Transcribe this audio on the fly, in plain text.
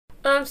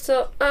I'm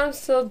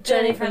still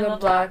Jenny from the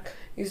block.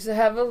 Used to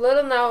have a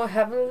little, now I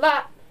have a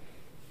lot.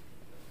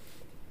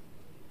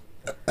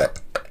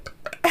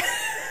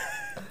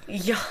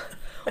 Yeah.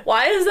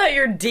 Why is that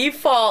your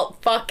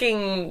default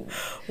fucking...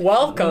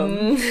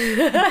 Welcome.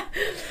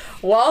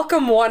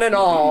 Welcome, one and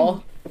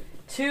all.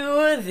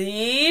 To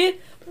the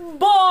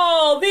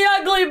ball! The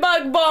ugly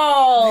bug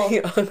ball!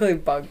 The ugly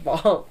bug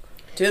ball.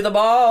 To the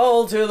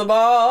ball, to the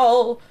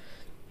ball.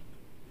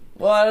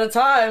 What a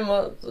time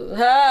we'll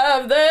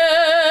have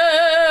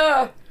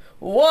there.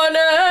 One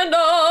and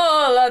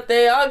all at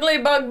the ugly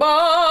bug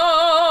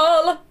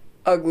ball.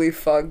 Ugly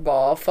fug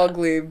ball.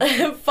 Fugly.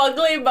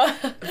 Fugly bug.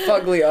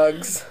 Fugly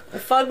Uggs.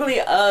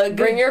 Fugly Ugg.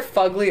 Bring your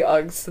fugly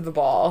Uggs to the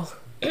ball.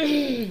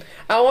 I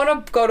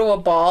want to go to a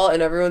ball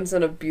and everyone's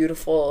in a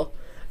beautiful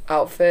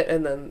outfit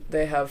and then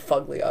they have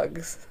fugly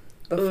Uggs.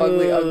 The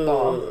fugly Ugg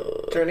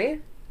ball. Journey?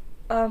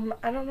 I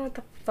don't know what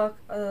the fuck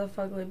a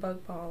fugly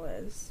bug ball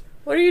is.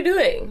 What are you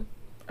doing?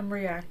 I'm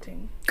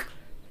reacting.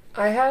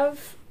 I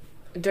have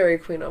Dairy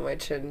Queen on my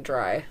chin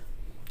dry.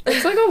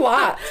 It's like a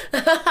lot.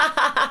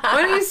 Why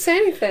don't you say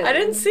anything? I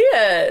didn't see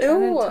it. Ew. I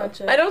didn't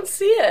touch it. I don't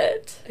see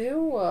it.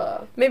 Ew.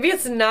 Maybe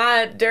it's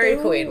not Dairy Ew.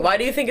 Queen. Why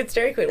do you think it's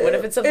Dairy Queen? What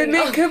if it's something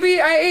else? It could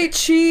be I ate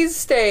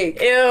cheesesteak.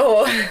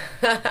 Ew.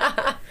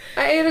 I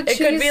ate a cheesesteak. It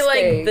could be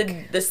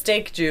like the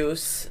steak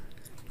juice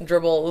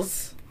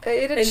dribbles. I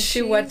ate a And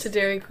she went to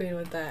Dairy Queen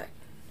with that.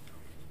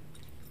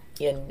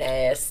 You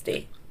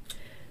nasty.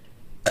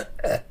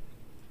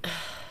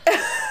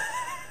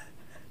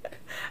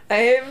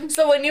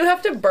 So when you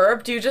have to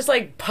burp, do you just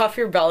like puff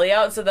your belly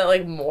out so that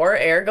like more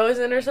air goes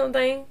in or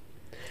something?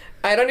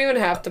 I don't even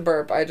have to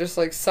burp. I just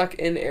like suck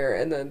in air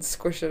and then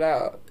squish it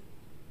out.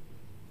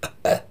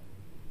 Journey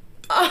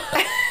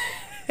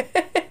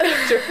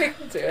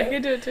can do I it.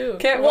 can do it too.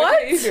 Why What?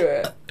 can't you do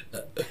it?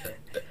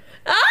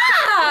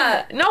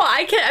 Ah! No,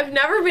 I can't. I've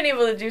never been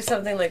able to do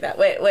something like that.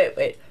 Wait.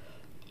 What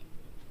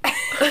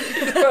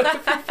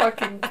if you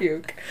fucking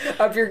puke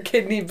up your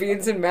kidney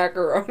beans and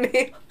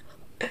macaroni?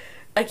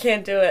 I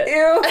can't do it.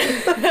 Ew.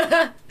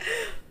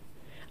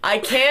 I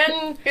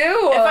can.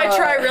 Ew. If I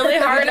try really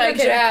hard, You did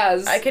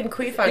jazz. I can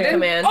queef on You didn't-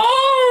 command.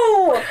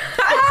 Oh!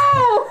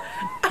 Ow!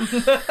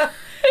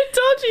 I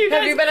told you guys.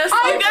 Have you been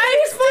asleep? You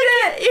guys put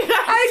it. You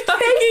guys I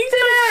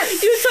tasted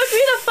it. You took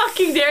me to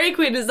fucking Dairy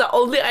Queen. Is the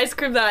only ice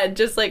cream that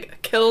just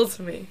like kills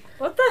me.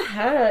 What the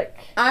heck?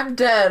 I'm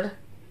dead.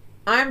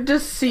 I'm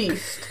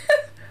deceased.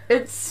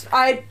 It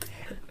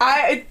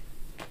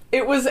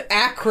was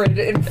acrid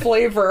in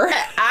flavor.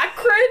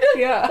 Acrid?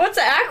 Yeah. What's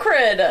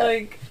acrid?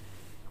 Like,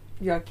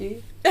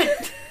 yucky.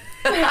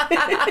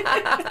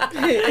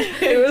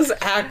 It was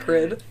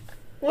acrid.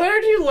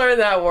 Where did you learn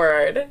that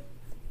word?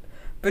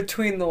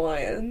 Between the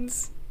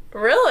lions.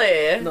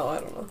 Really? No, I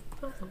don't know.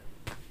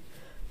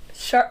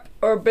 Sharp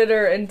or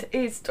bitter in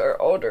taste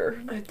or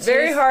odor. It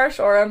Very tastes- harsh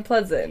or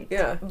unpleasant.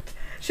 Yeah.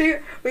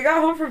 We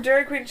got home from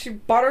Dairy Queen, she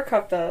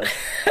buttercupped us.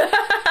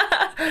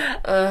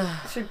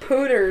 She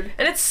pootered.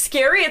 And it's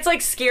scary. It's like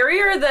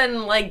scarier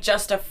than like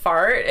just a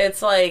fart.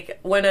 It's like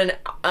when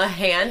a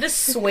hand is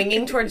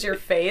swinging towards your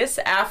face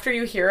after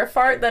you hear a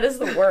fart. That is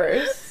the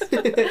worst.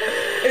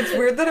 It's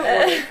weird that it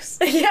works.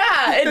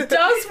 Yeah, it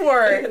does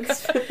work.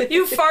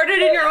 You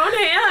farted in your own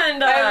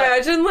hand. I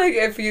imagine, like,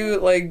 if you,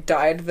 like,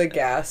 dyed the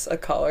gas a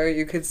color,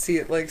 you could see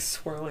it, like,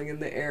 swirling in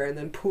the air and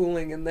then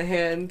pooling in the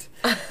hand.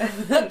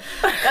 That's not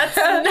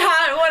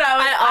what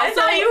I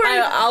thought you were.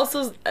 I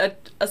also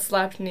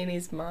slapped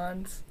Nini's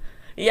mons.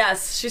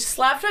 Yes, she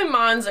slapped my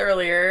mons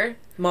earlier.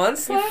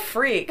 Monster? You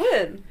freak.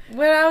 When?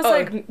 When I was Oh.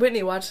 like,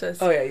 Whitney, watch this.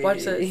 Oh, yeah.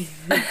 Watch this.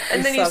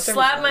 And then you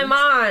slapped my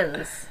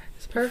mons.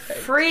 It's perfect.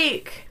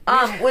 Freak.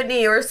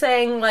 Whitney, you were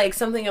saying like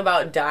something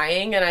about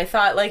dying, and I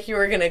thought like you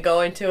were gonna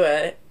go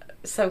into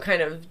some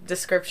kind of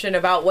description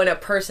about when a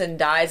person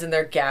dies and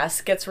their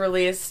gas gets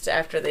released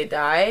after they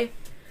die.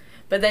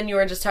 But then you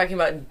were just talking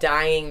about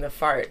dyeing the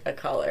fart a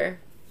color.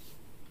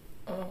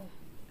 Oh.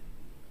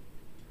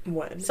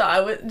 When? So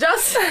I was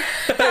just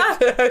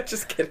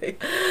Just kidding.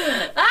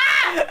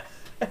 Ah!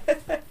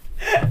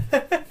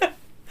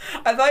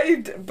 I thought you,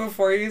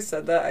 before you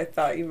said that, I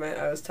thought you meant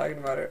I was talking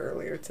about it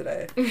earlier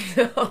today.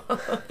 No.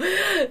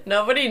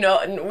 Nobody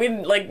none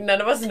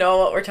of us know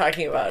what we're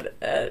talking about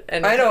at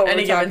any, I know what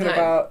any we're given talking time.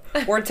 about.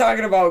 We're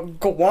talking about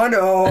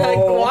guano.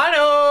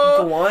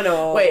 Guano.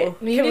 Guano. Wait, can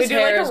we Nini's do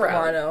like hair a is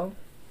round?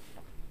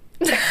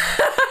 guano.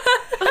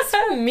 That's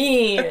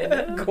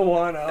mean.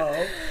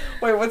 Guano.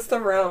 Wait, what's the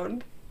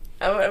round?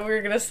 We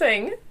were gonna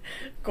sing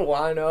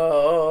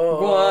guano.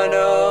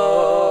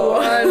 Guano.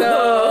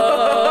 Guano.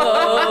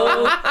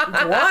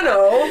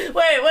 Guano?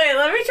 Wait,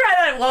 let me try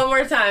that one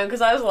more time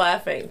because I was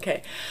laughing.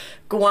 Okay.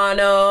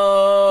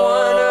 Guano.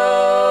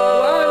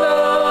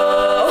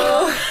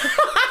 Guano.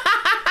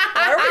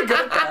 Why are we good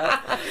at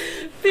that?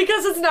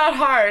 Because it's not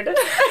hard.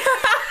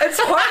 It's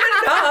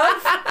hard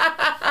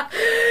enough.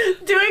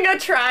 Doing a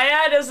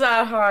triad is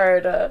not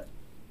hard.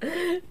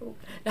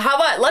 How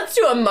about, let's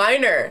do a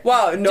minor.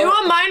 Wow, no. Do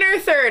a minor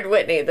third,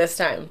 Whitney, this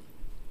time.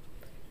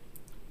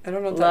 I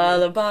don't know what that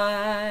means.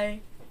 Lullaby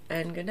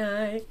and good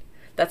night.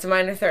 That's a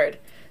minor third.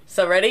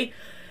 So ready?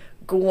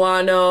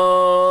 Guano.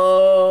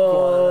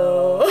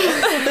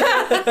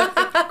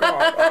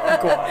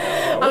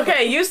 Guano.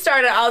 Okay, you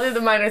start it. I'll do the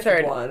minor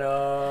third.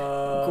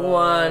 Guano.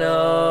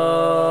 Guano.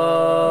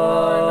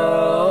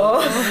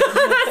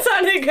 That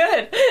sounded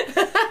good.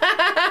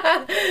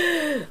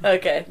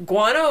 Okay.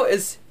 Guano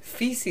is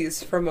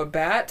feces from a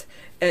bat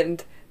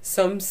and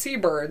some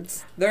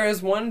seabirds. There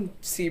is one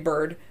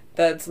seabird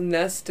that's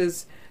nest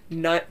is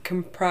not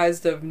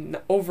comprised of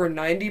over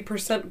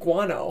 90%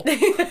 guano.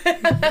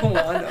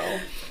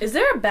 Guano. Is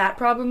there a bat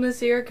problem this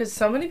year? Because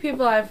so many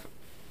people I've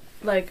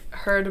like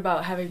heard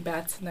about having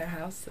bats in their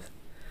house.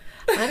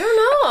 I don't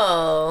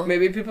know.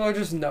 Maybe people are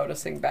just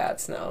noticing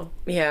bats now.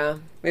 Yeah.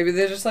 Maybe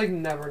they just like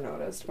never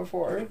noticed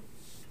before.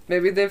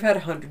 Maybe they've had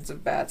hundreds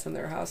of bats in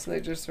their house and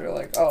they just are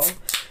like, oh,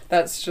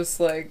 that's just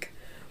like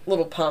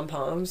little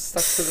pom-poms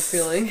stuck to the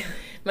ceiling.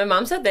 My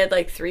mom said they had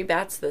like 3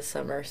 bats this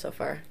summer so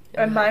far.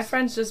 And my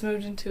friends just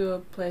moved into a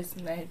place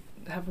and they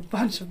have a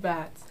bunch of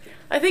bats.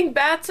 I think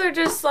bats are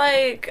just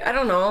like, I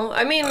don't know.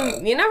 I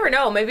mean, you never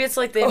know. Maybe it's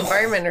like the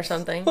environment or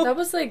something. That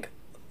was like,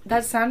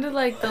 that sounded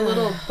like the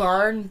little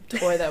barn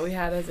toy that we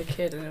had as a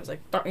kid, and it was like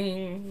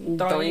doing,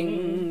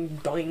 doing.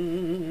 Doing,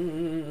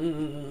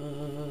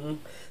 doing.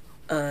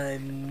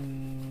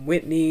 I'm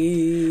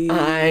Whitney.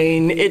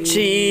 I'm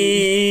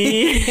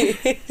itchy.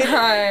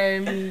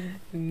 I'm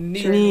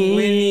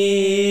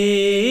Winnie.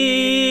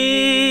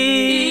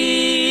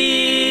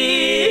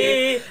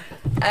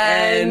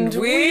 And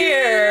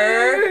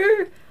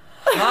we're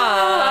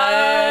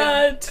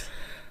hot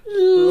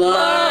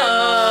lunch.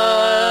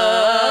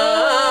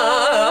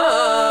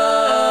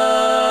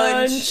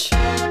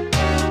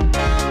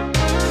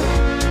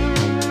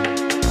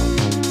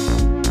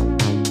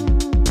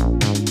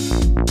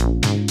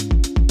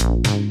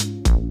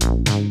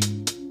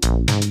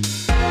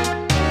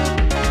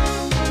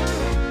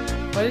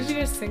 Why did you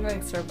guys sing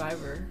like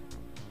Survivor?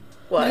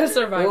 What?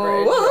 Survivor.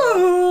 Whoa,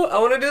 whoa. I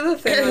want to do the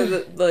thing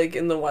that, like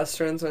in the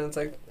westerns when it's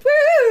like,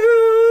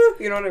 woo!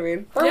 You know what I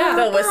mean? Yeah.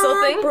 The whistle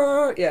thing?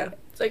 Yeah.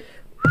 It's like,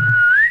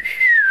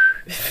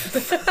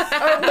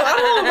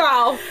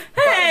 Oh,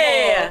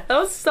 hey! that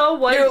was so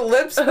white. Your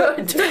lips go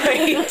My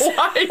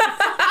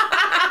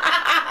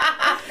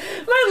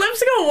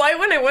lips go white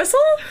when I whistle?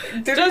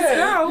 Just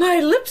now.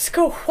 My lips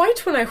go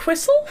white when I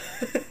whistle?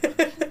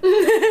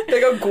 They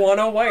go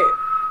guano white.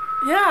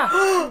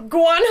 Yeah.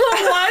 Guano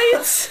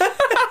white? She's got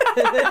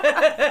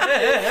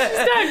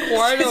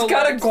guano. She's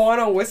got a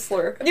guano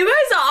whistler. You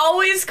guys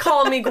always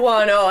call me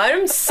Guano.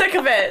 I'm sick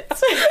of it.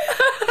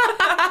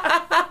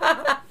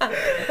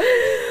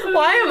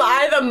 Why am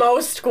I the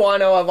most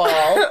guano of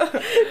all?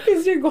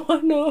 Because you're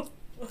guano.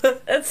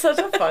 It's such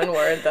a fun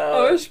word, I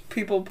though. wish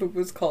people poop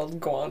was called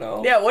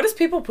guano. Yeah, what is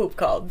people poop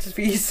called?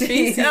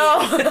 Feces.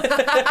 No.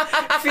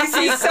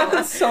 Feces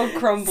sounds so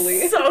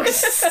crumbly. So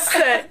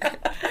sick.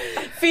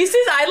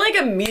 Feces, I like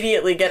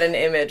immediately get an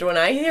image when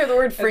I hear the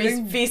word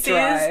think feces.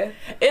 dry.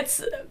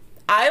 It's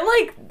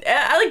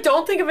I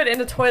don't think of it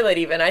in a toilet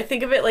even. I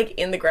think of it like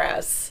in the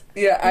grass.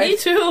 Yeah, Me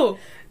too.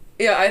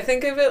 Yeah, I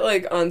think of it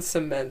like on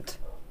cement.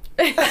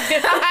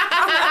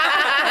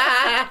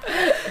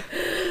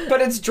 But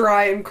it's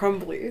dry and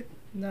crumbly.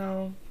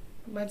 No.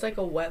 Mine's like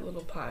a wet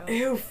little pile.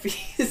 Ew,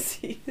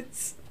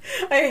 feces.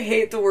 I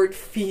hate the word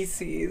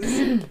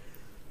feces.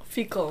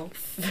 Fecal.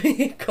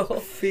 Fecal.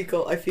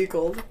 Fecal. I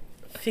fecaled.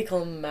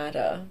 Fecal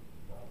matter.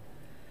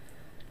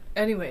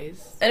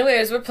 Anyways.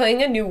 Anyways, we're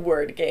playing a new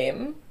word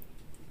game.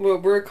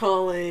 What we're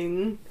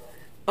calling,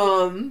 what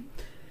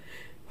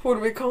are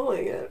we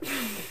calling it?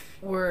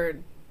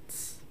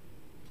 Words.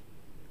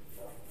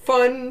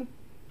 Fun.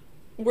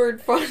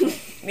 Word fun.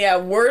 Yeah,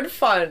 word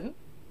fun.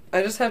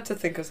 I just have to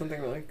think of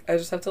something I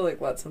just have to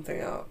like let something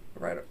out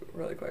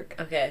really quick.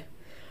 Okay.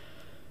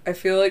 I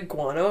feel like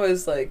guano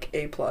is like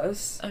A+.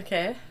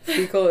 Okay.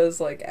 Fecal is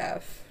like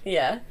F.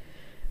 Yeah.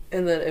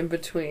 And then in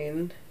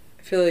between,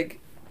 I feel like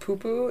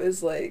poo-poo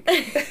is like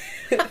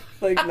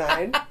like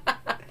 9.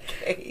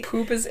 Okay.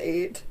 Poop is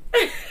 8.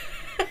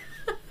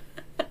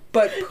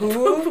 But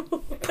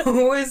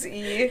poo is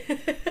E.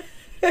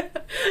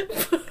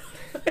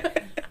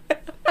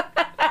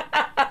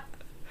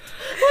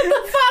 What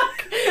the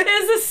fuck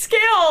is a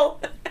scale?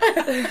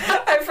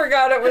 I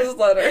forgot it was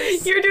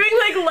letters. You're doing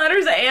like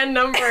letters and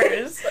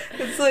numbers.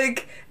 It's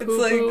like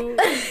Poo-poo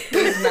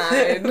is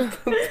 9.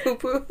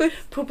 Poo-poo.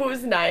 Poo-poo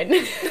is 9.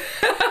 9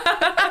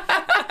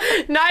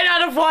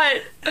 out of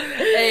what?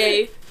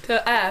 A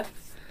to F.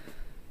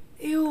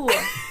 Ew.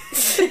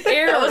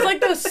 That was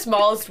like the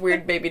smallest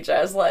weird baby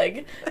jazz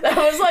leg. That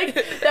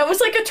was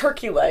like a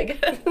turkey leg.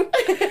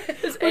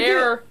 It's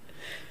air.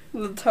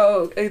 The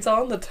toe. It's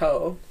on the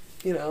toe,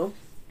 you know?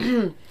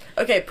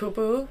 Okay,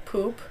 poo-poo,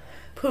 poop,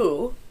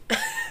 poo.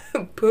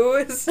 Poo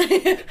is...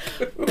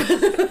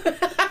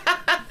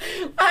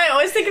 I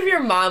always think of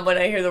your mom when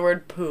I hear the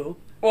word poo.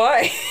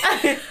 Why?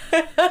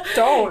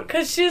 Don't.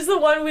 Because she's the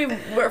one we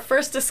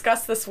first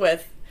discussed this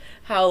with.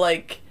 How,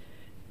 like,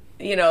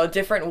 you know,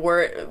 different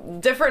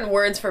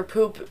words for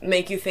poop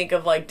make you think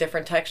of like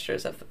different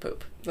textures of the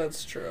poop.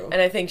 That's true.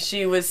 And I think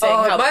she was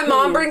saying how my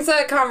mom brings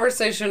that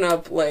conversation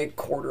up like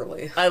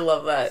quarterly. I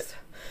love that.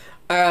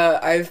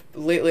 I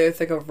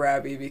think of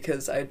Rabbi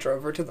because I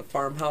drove her to the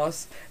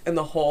farmhouse and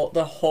the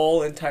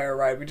whole entire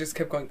ride we just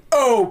kept going,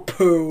 oh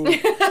poo.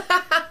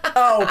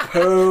 Oh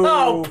poo.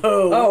 Oh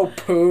poo. Oh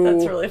poo.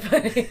 That's really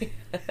funny.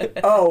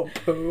 Oh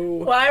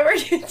poo. Why were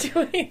you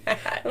doing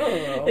that? I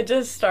don't know. It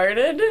just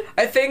started?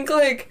 I think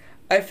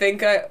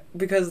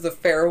because the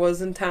fair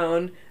was in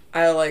town,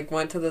 I like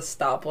went to the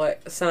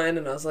stoplight sign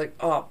and I was like,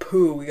 oh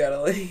poo, we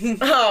gotta leave.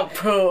 Oh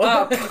poo.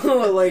 Oh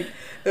poo. Like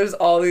there's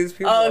all these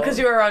people. Oh, because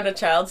you were around a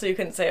child so you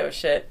couldn't say oh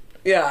shit.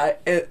 Yeah,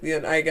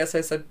 I guess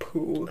I said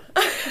poo.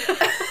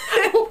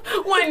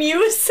 When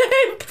you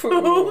say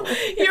poo,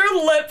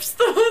 your lips,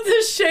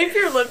 the shape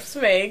your lips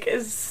make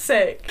is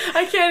sick.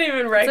 I can't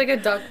even It's like a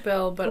duck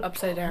bill, but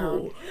upside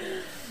down.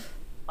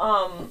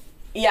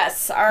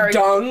 Yes,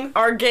 Dung.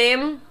 our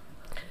game.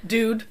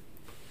 Dude.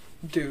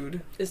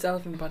 Is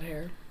elephant butt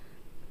hair.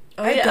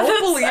 Oh, I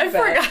don't believe I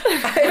that.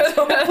 forgot. I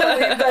don't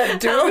believe that.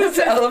 Dude is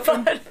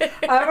elephant. butt hair.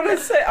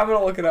 I'm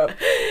gonna look it up.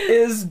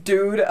 Is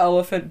dude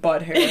elephant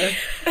butt hair?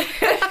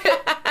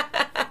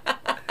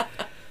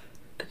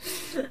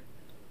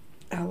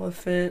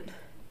 Elephant.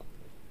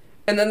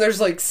 And then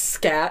there's like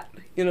scat,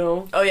 you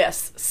know? Oh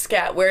yes,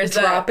 scat. Where is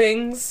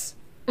droppings?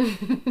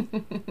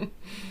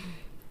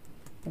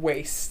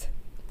 Waste.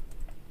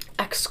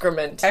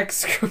 Excrement.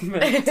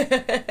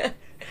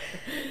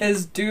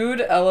 Is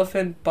dude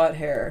elephant butt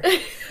hair?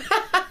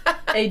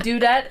 A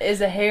dudette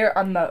is a hair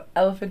on the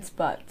elephant's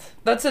butt.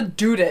 That's a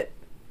dudette.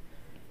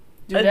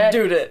 A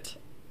dudette.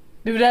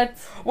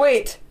 Dudette.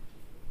 Wait.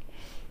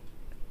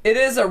 It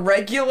is a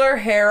regular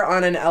hair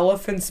on an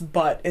elephant's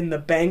butt in the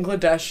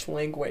Bangladesh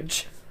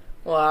language.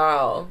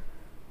 Wow.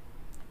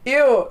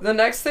 Ew. The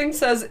next thing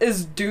says,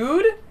 is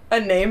dude a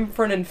name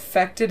for an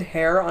infected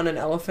hair on an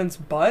elephant's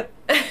butt?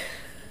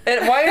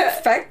 And why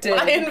infected?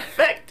 Why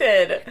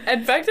infected?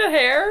 Infected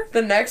hair?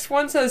 The next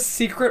one says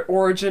secret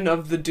origin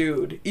of the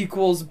dude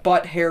equals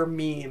butt hair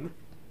meme.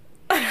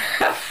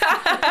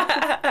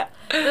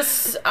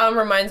 This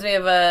reminds me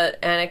of an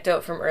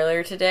anecdote from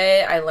earlier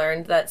today. I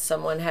learned that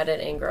someone had an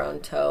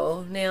ingrown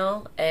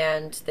toenail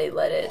and they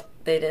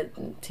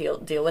didn't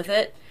deal with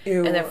it.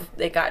 Ew. And then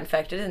they got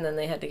infected and then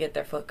they had to get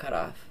their foot cut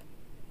off.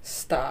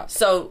 Stop.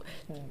 So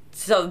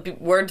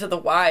word to the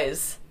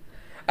wise.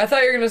 I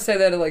thought you were gonna say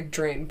that it like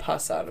drained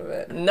pus out of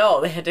it.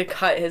 No, they had to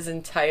cut his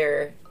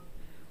entire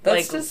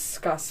That's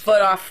disgusting.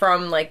 foot off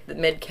from like the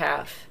mid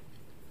calf.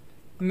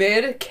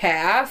 Mid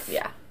calf?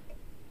 Yeah.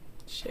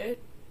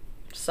 Shit.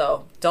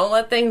 So don't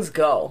let things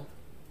go.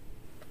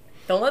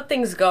 Don't let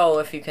things go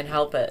if you can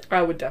help it.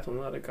 I would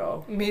definitely let it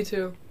go. Me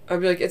too. I'd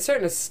be like, it's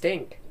starting to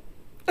stink.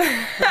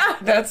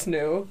 That's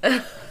new.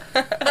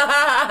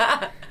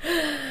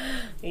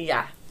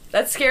 Yeah.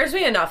 That scares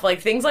me enough. Like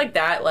things like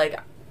that, like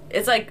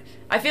it's like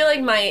I feel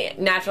like my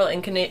natural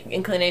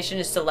inclination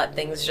is to let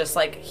things just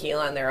like heal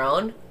on their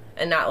own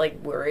and not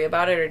like worry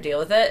about it or deal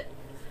with it.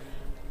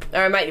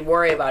 Or I might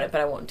worry about it,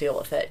 but I won't deal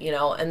with it, you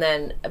know? And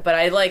then, but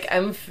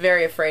I'm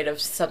very afraid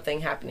of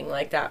something happening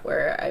like that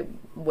where I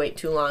wait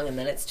too long and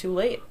then it's too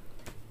late.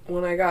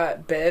 When I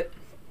got bit,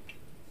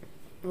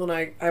 when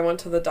I went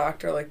to the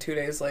doctor like 2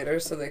 days later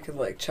so they could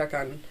like check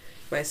on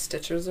my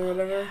stitches or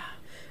whatever.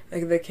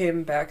 Like they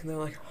came back and they're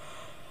like,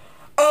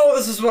 oh,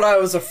 this is what I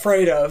was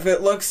afraid of.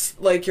 It looks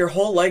like your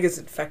whole leg is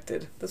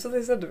infected. That's what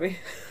they said to me.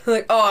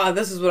 Like, oh,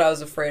 this is what I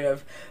was afraid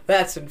of.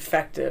 That's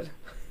infected.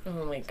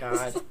 Oh my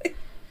god.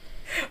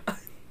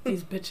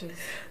 These bitches.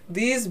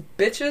 These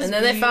bitches. And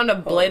then they found a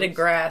blade of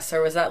grass,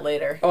 or was that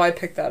later? Oh, I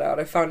picked that out.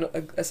 I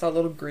saw a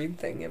little green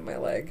thing in my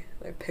leg.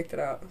 I picked it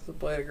out. It's a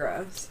blade of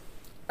grass.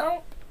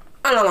 Oh.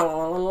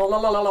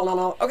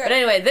 Okay. But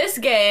anyway, this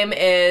game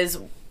is,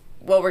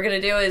 what we're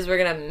going to do is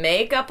we're going to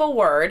make up a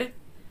word,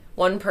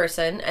 one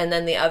person, and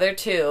then the other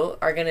two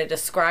are going to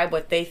describe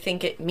what they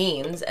think it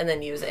means and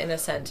then use it in a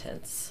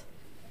sentence.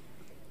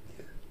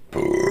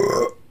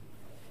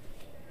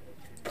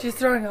 She's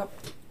throwing up.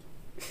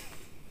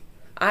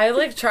 I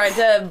like tried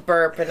to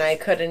burp and I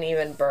couldn't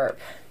even burp.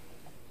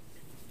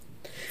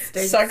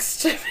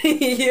 Sucks to be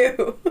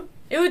you.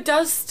 It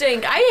does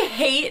stink. I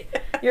hate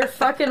your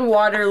fucking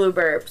Waterloo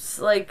burps.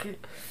 Like,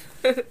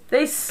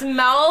 they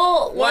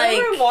smell Why like...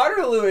 am I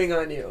Waterlooing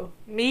on you?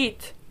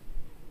 Meat.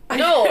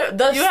 No,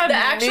 the You have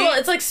actual... meat?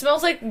 It's like,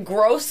 smells like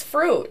gross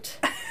fruit.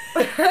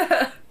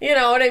 You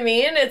know what I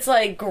mean? It's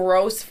like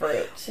gross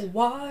fruit.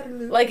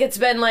 Waterloo. Like, it's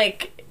been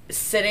like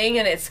sitting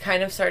and it's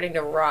kind of starting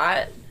to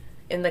rot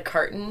in the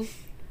carton.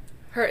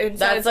 Her insides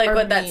That's like are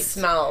what that meat.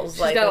 smells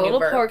She's like got a when you little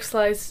burp. pork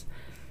slice.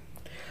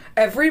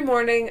 Every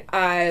morning,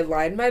 I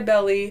line my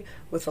belly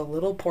with a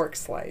little pork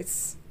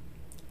slice.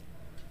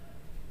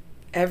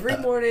 Every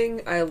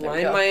morning, I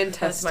line go. my That's my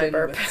intestine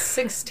burp. with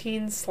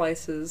 16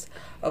 slices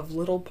of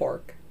little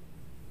pork.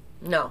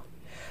 No.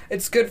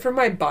 It's good for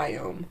my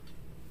biome.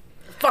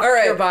 Fuck All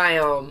right. your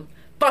biome.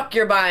 Fuck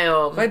your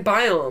biome. My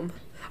biome.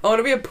 I want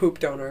to be a poop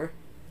donor.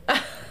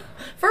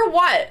 For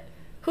what?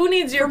 Who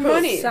needs your For poop?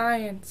 money.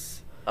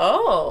 Science.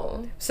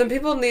 Oh. Some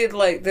people need,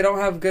 like, they don't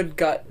have good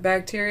gut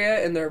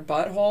bacteria in their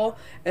butthole,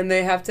 and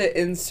they have to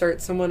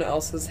insert someone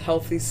else's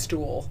healthy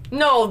stool.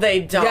 No, they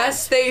don't.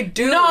 Yes, they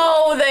do.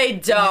 No, they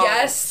don't.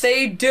 Yes,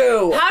 they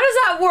do. How does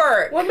that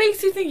work? What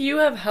makes you think you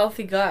have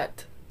healthy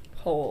gut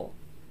hole?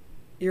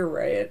 You're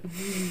right.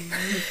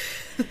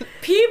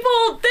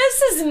 People,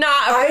 this is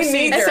not a I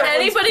need procedure. If someone's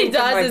anybody poop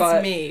in my does, butt.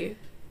 it's me.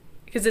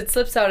 Because it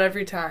slips out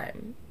every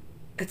time.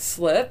 It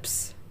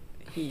slips?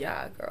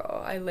 Yeah,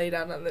 girl. I lay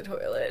down on the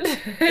toilet.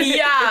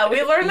 Yeah,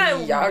 we learned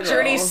that Yeah, girl.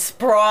 Journey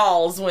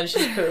sprawls when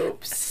she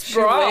poops. She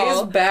lays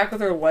Sprawl. back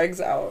with her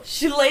legs out.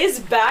 She lays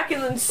back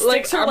and then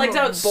sticks her I'm legs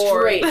out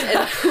bored. straight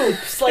and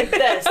poops like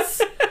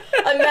this.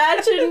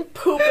 Imagine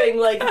pooping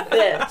like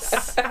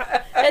this.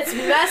 It's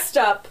messed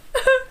up.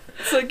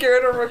 It's like you're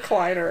in a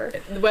recliner.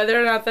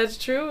 Whether or not that's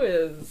true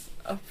is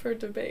up for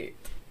debate.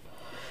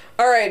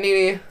 All right,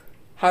 Nene.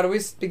 How do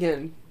we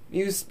begin?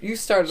 You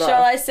started off.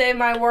 Shall I say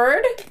my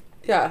word?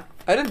 Yeah.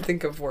 I didn't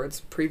think of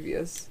words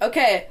previous.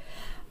 Okay.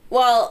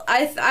 Well,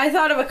 I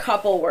thought of a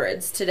couple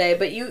words today,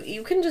 but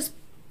you can just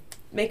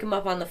make them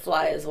up on the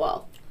fly as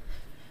well.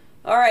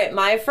 All right,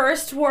 my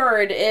first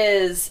word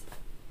is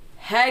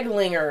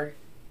Haglinger.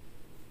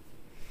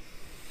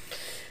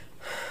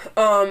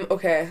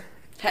 Okay.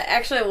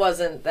 Actually, it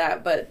wasn't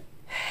that, but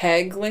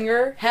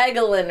Haglinger?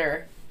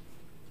 Hageliner.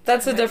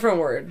 That's a different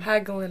word.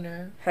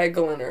 Hageliner.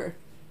 Hageliner.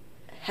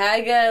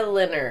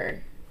 Hageliner.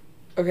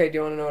 Okay, do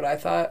you want to know what I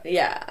thought?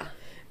 Yeah.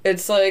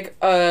 It's like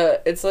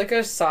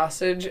a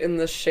sausage in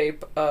the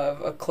shape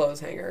of a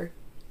clothes hanger.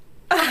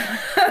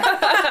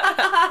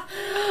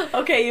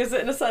 Okay, use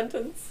it in a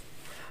sentence.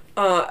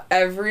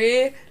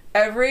 Every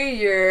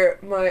year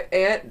my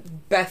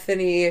Aunt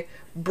Bethany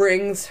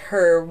brings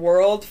her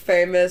world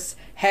famous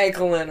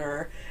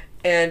Hageliner,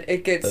 and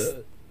it gets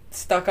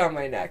stuck on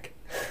my neck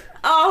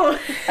Oh.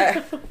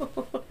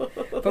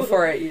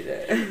 before I eat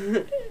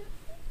it.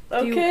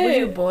 Okay. Would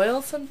you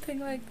boil something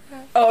like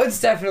that? Oh, it's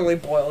definitely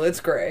boiled. It's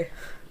gray.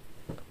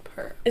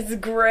 It's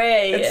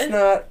gray.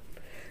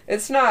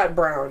 It's not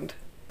browned.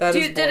 That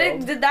is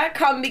boiled. Did that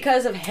come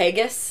because of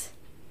haggis?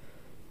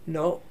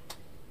 No.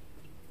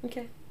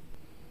 Okay.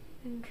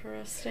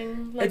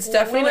 Interesting. It's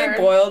definitely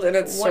boiled, and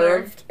it's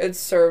Winner.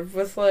 served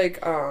with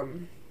like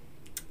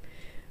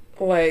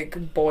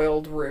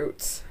boiled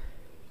root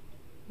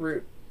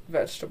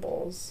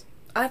vegetables.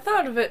 I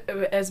thought of it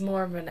as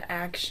more of an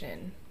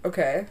action.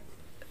 Okay.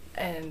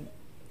 And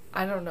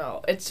I don't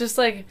know. It's just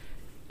like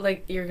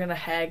you're gonna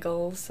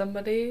haggle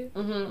somebody.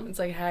 Mm-hmm. It's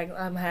like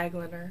I'm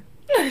haggling her.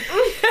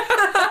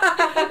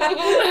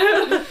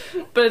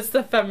 But it's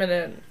the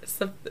feminine. It's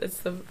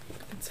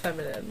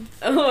feminine.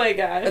 Oh my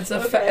gosh.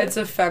 It's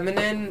a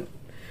feminine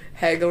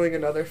haggling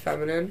another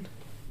feminine.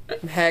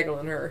 I'm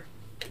haggling her.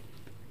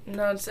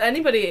 No, it's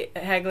anybody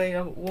haggling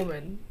a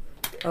woman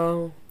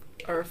Oh,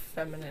 or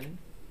feminine.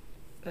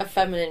 a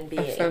feminine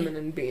being. a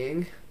feminine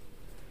being.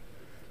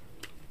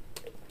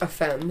 A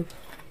fembe.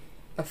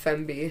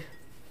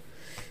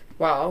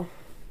 Wow.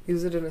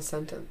 Use it in a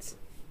sentence.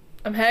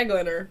 I'm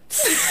haggling her.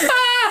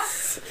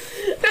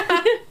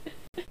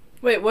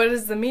 Wait, what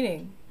is the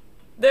meaning?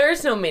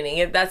 There's no meaning.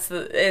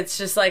 It's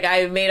just like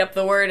I made up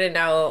the word and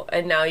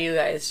now you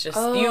guys just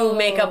you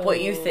make up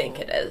what you think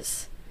it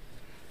is.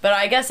 But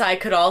I guess I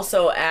could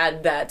also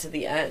add that to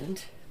the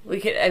end.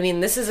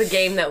 This is a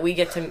game that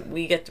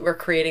we're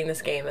creating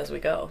this game as we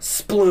go.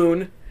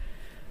 Sploon.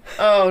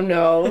 Oh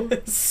no.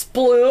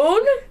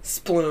 Sploon?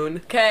 Sploon.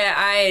 Okay,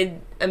 I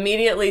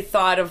immediately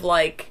thought of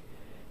like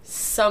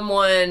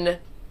someone.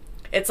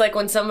 It's like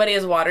when somebody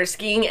is water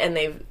skiing and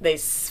they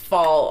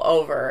fall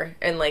over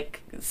and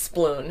like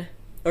sploon.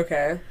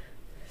 Okay.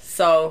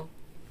 So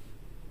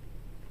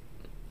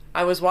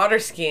I was water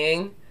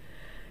skiing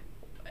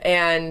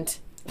and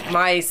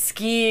my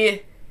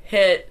ski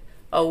hit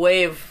a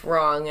wave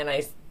wrong and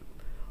I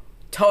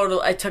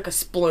took a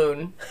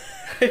sploon.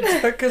 I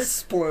took a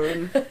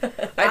sploon.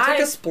 I took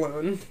a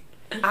sploon.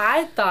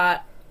 I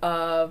thought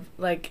of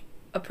like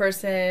a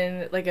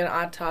person, like an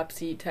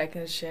autopsy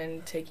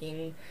technician,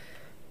 taking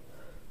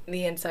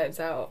the insides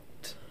out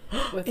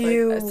with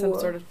like some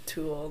sort of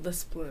tool, the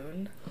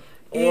sploon.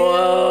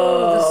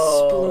 Whoa. The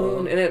sploon.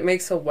 And it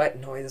makes a wet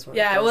noise when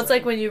Yeah, it well, it's goes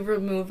like when you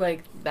remove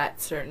like that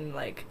certain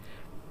like,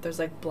 there's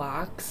like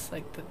blocks,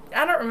 like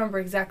I don't remember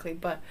exactly,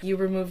 but you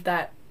remove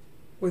that.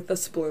 with the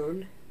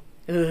sploon.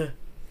 Ugh.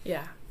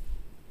 Yeah.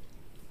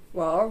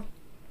 Well,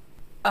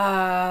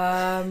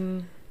 I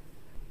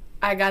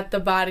got the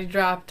body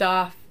dropped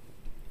off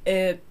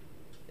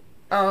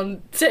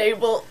on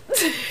table.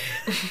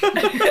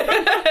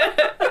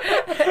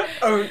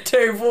 oh,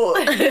 table.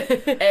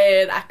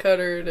 And I cut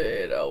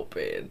it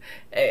open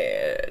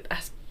and I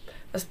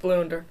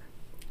splooned her.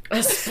 A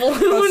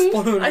sploon?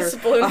 A I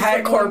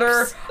splooned the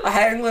corpse. I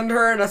haggled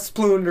her and I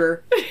splooned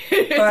her.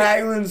 I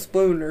haggled and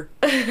splooned her.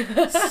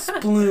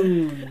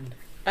 Sploon.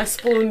 A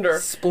splooner.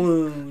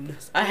 Sploon.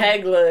 A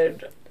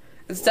haglid.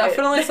 It's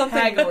definitely something.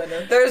 Haggling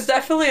her. There's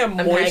definitely a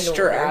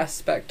moisture haggling her.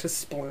 aspect to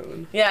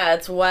sploon. Yeah,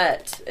 it's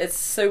wet. It's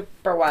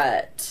super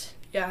wet.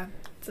 Yeah.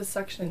 It's a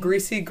suction.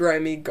 Greasy,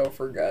 grimy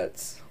gopher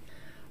guts.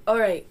 All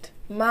right.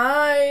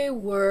 My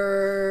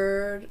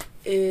word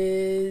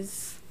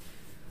is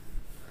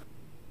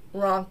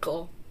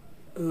ronkle.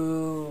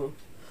 Ooh.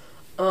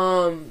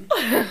 A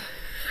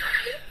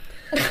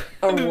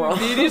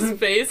Dee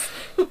face.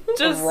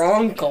 Just a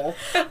ronkle.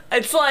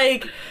 It's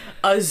like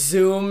a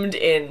zoomed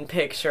in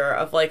picture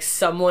of like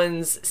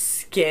someone's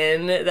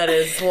skin that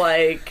is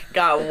like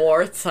got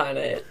warts on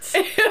it.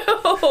 Ew,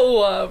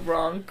 a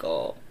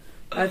ronkle.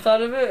 I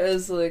thought of it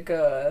as like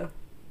a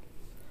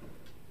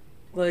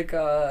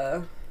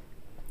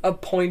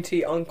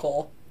pointy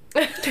uncle.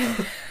 A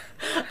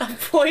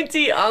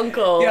pointy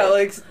uncle. Yeah,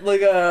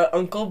 like a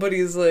uncle, but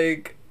he's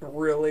like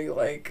really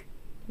like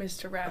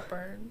Mr.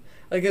 Ratburn.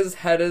 like his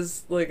head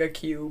is like a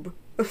cube.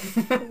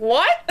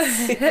 What?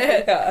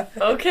 Yeah.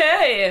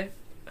 Okay.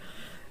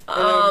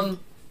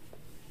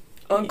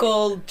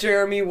 Uncle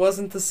Jeremy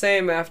wasn't the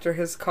same after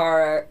his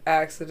car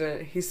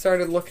accident. He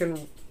started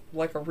looking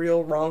like a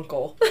real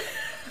ronkle.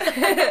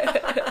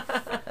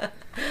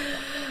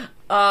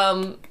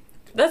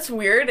 That's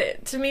weird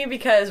to me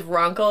because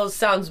ronkle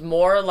sounds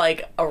more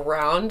like a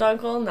round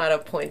uncle, not a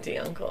pointy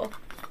uncle.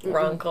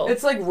 Ronkle.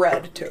 It's like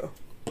red too.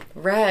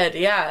 Red,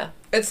 yeah.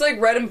 It's like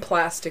red and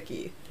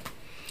plasticky.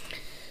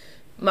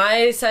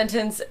 My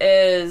sentence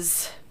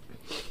is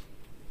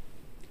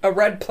A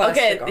red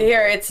plastic okay. uncle.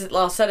 Here,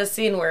 I'll set a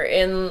scene. We're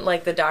in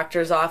like the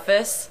doctor's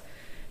office,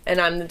 and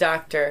I'm the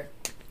doctor.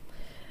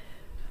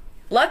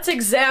 Let's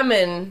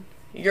examine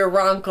your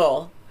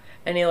ronkle,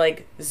 and he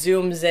like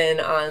zooms in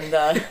on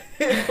the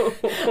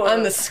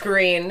on the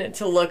screen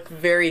to look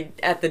very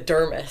at the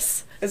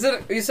dermis. Is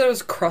it? You said it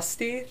was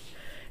crusty.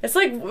 It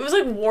was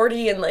like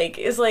warty and like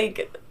it's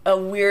like a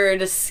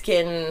weird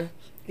skin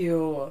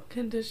Ew.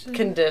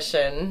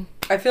 condition.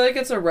 I feel like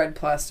it's a red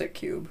plastic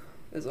cube.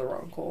 Is a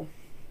ronkle.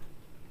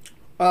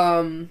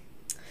 Well,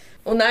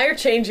 now you're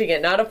changing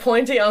it. Not a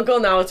pointy uncle.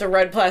 Now it's a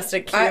red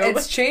plastic cube.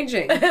 it's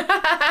changing.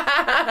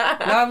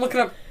 Now I'm looking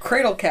up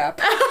cradle cap.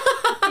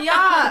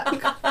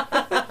 Yuck!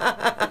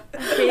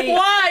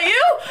 Why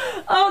you?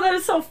 Oh, that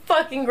is so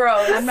fucking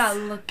gross. I'm not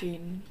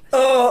looking.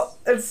 Oh,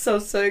 it's so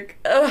sick.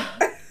 Trousers.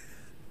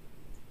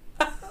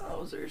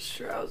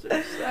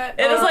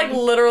 It is like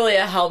literally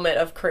a helmet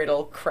of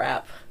cradle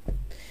crap.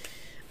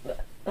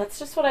 That's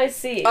just what I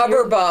see.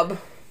 Ubberbub.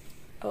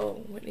 Oh,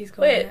 Whitney's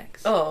going Wait.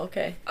 next. Oh,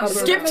 okay. Ubberbub.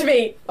 Skipped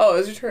me. Oh,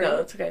 is your turn? No,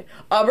 that's okay.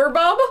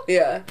 Ubberbub?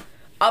 Yeah.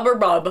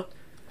 Ubberbub.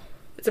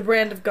 It's a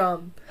brand of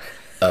gum.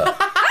 That's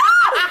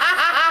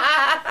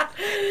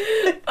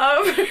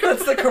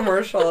the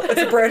commercial.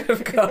 It's a brand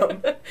of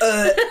gum.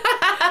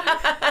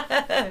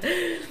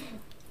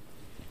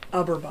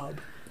 Ubberbub.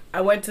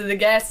 I went to the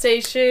gas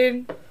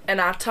station and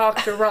I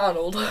talked to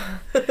Ronald,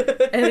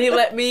 and he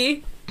let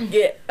me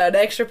get an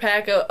extra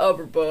pack of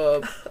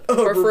Ubberbub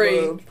for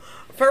free.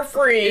 For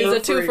free.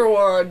 It's a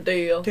 2-for-1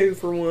 deal.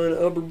 2-for-1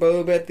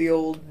 Ubberbub at the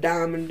old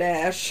Diamond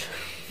Dash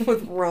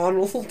with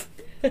Ronald.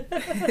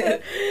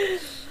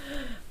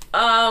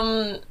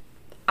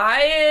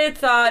 I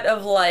thought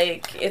of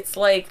like, it's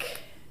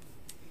like,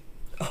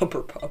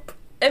 Ubberbub.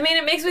 I mean,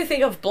 it makes me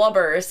think of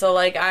blubber, so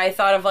like I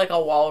thought of like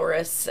a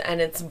walrus and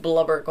it's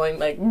blubber going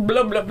like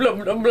blub blub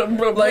blub blub blub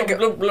blub Like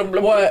blub blub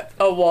blub. what?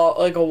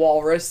 Like a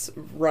walrus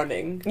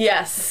running.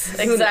 Yes, This is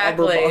an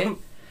Exactly.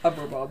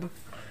 Ubberbub.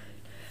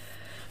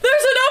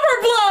 There's an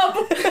Ubberblub!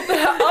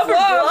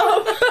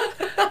 Ubberblub!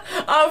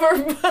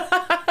 Ubberblub!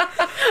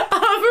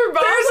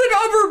 There's an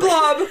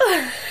Ubberblob!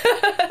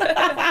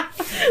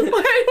 Wait,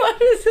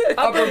 what is it?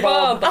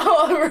 Ubberbub.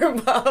 Oh,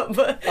 Ubberbub.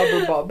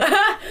 Ubberbub.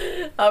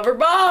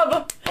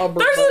 Ubberbub! Ubberbub.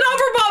 There's an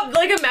Ubberbub!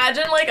 Like,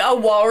 imagine, like, a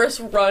walrus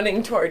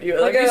running toward you.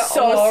 That'd be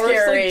so walrus,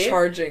 scary. like,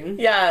 charging.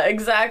 Yeah,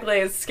 exactly.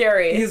 It's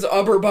scary. He's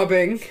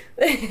Ubberbubbing.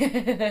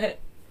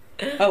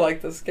 I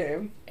like this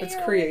game. It's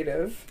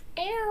creative.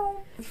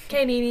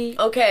 Okay, Nene.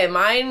 Okay,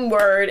 mine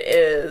word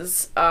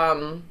is,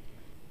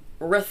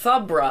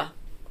 Rethubra.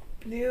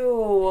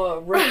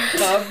 Ew.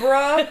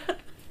 Rethubra?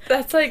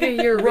 That's like a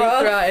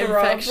urethra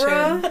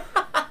infection.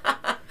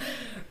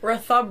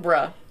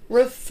 Rethubra.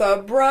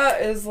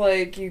 Rethubra is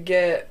like you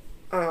get,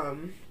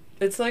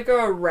 it's like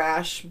a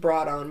rash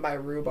brought on by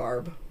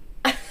rhubarb.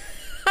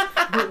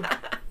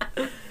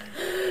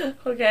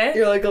 Okay.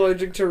 You're like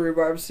allergic to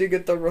rhubarb, so you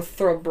get the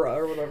Rethubra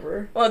or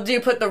whatever. Well, do you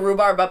put the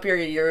rhubarb up your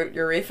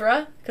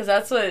urethra? Because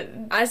that's what...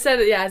 I said,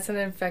 yeah, it's an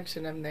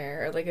infection in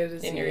there, or like a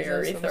disease In your of some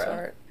urethra.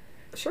 sort.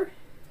 Sure.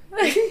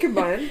 You can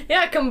combine.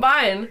 Yeah,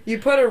 combine. You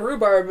put a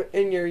rhubarb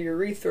in your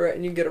urethra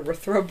and you get a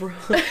Rethubra.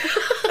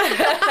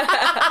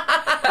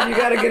 And you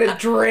gotta get it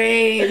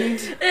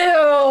drained.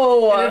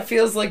 Ew. And it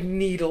feels like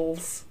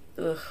needles.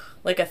 Ugh,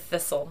 like a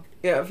thistle.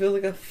 Yeah, it feels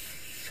like a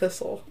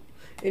thistle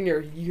in your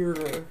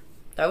urine.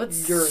 That would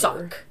Urine.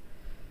 suck.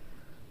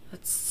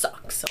 That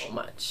sucks so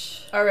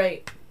much. All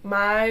right,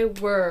 my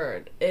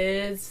word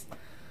is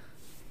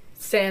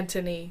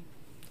Santony.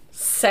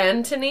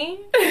 Santony?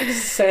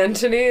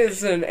 Santony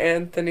is an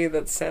Anthony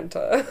that's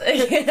Santa.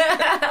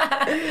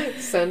 Yeah.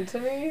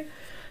 Santony?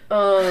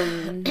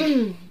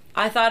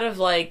 I thought of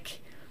like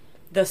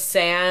the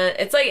sand.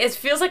 It's like, it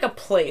feels like a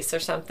place or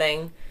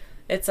something.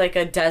 It's like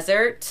a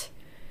desert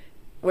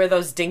where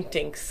those dink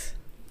dinks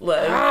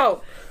live.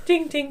 Ow!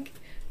 Dink dink.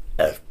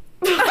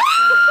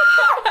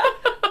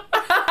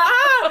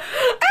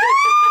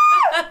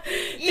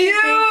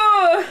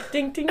 You!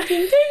 Ding ding ding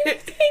ding ding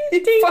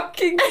You ding.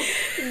 fucking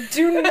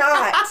do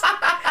not.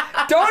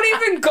 Don't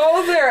even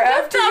go there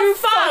after What the you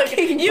fuck?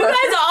 fucking You burp.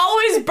 guys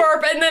always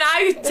burp, and then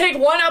I take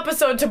one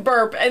episode to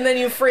burp, and then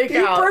you freak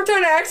You out. burped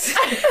on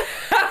accident.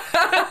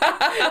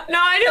 No,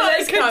 I knew it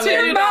was Your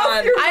coming.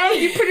 mouth,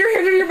 you put your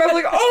hand in your mouth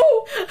like,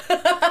 oh!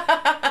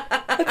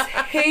 That's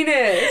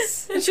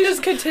heinous. And she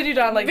just continued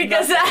on like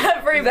Because nothing.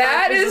 every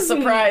burp is a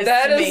surprise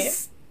that to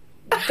is,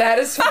 that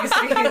is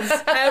feces.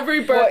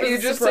 Every burp What you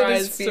is a just said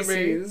is surprise to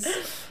me.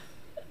 feces.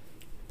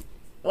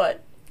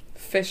 What?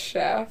 Fish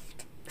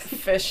shaft.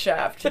 Fish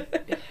shaft.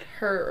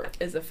 Her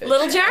is a fish.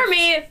 Little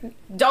Jeremy,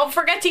 don't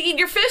forget to eat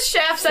your fish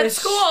shafts at Fish.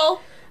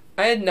 school.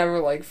 I had never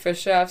liked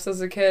fish shafts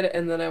as a kid,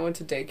 and then I went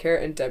to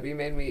daycare, and Debbie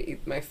made me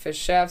eat my fish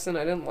shafts, and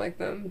I didn't like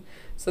them.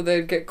 So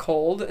they'd get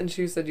cold, and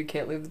she said, you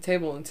can't leave the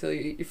table until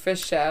you eat your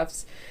fish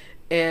shafts.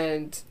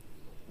 And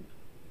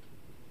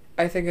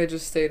I think I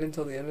just stayed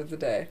until the end of the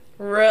day.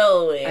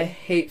 Really? I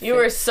hate You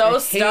were so I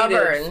hated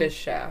stubborn. fish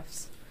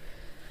shafts.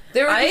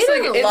 They were I just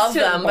didn't like love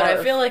instant them, but I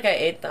barf. feel like I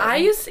ate them. I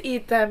used to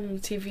eat them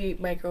TV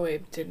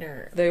microwave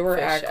dinner. They were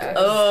fish active. shafts.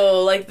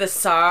 Oh, like the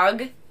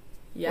sog?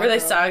 Yeah, Were they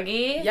girl.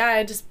 soggy? Yeah,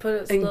 I just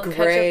put a And little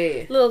gray.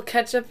 ketchup, little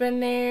ketchup in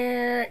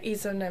there. Eat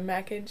some of that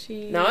mac and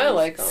cheese. Now I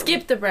like 'em.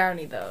 Skip the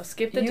brownie though.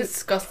 Skip the You-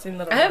 disgusting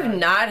little. I have brownie.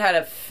 not had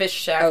a fish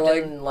shaft I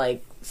like- in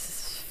like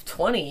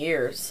 20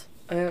 years.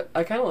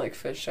 I kind of like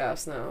fish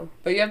shafts now.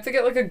 But you have to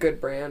get like a good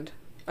brand.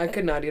 I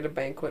could not eat a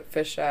banquet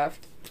fish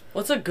shaft.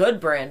 What's a good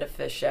brand of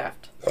fish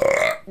shaft?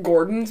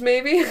 Gordon's,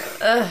 maybe?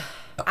 Ugh.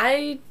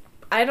 I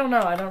don't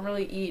know. I don't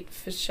really eat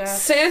fish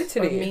shafts or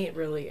Santony. meat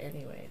really,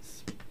 anyways.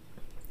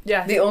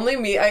 Yeah. The only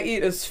meat I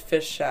eat is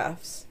fish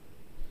shafts.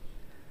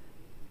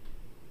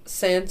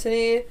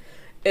 Santony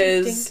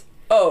is...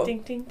 Oh.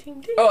 Ding ding ding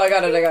ding. Oh, I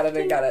got it.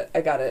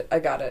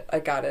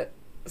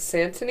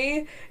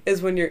 Santony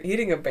is when you're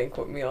eating a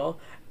banquet meal,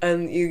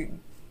 and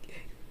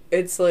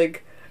it's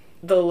like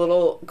the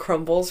little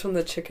crumbles from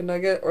the chicken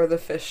nugget or the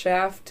fish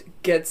shaft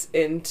gets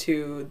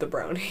into the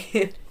brownie.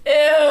 Ew.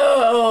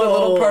 The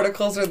little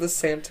particles are the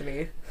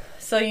Santony.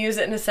 So use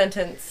it in a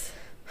sentence.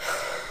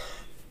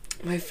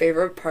 My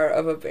favorite part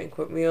of a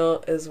banquet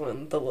meal is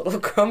when the little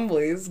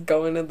crumblies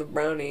go into the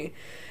brownie,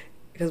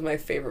 because my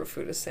favorite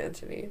food is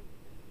Santony.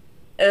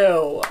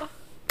 Ew.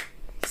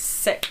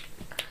 Sick.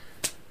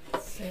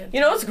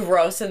 You know what's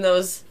gross in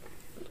those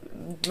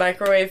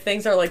microwave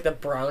things are like the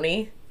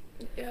brownie?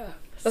 Yeah.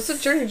 That's what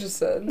Journey just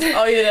said.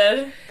 Oh, you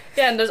did?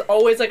 Yeah, and there's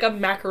always like a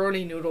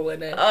macaroni noodle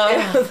in it.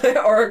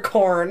 Or a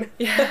corn.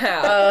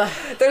 Yeah.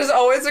 There's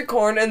always a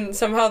corn, and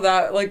somehow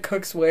that like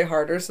cooks way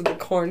harder, so the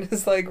corn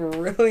is like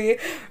really,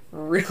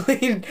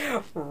 really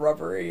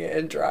rubbery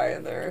and dry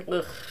in there.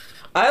 Ugh.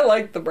 I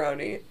like the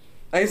brownie.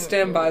 I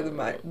stand by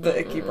the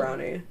icky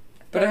brownie,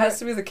 but it has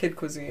to be the kid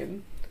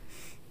cuisine.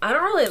 I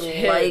don't really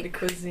Kid like...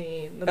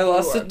 cuisine. the I blue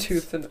lost a ones.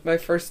 tooth in my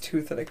first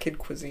tooth in a kid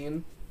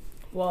cuisine.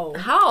 Whoa.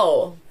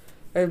 How?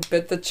 I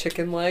bit the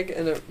chicken leg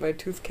and my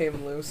tooth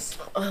came loose.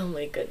 Oh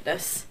my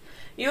goodness.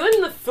 You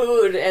and the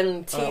food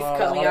and teeth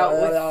coming out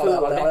with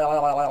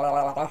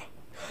food.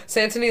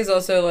 Santony is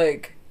also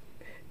like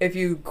if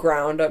you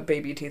ground up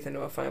baby teeth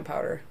into a fine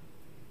powder.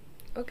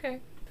 Okay.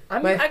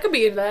 My- I could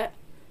be into that.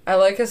 I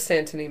like a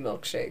Santony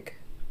milkshake.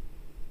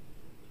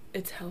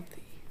 It's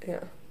healthy.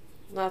 Yeah.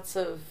 Lots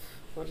of...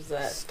 What is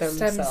that? Stem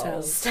Stem cells.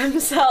 cells. Stem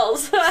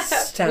cells.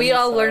 Stem We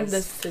all cells. learned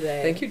this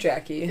today. Thank you,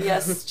 Jackie.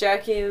 Yes,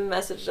 Jackie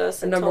messaged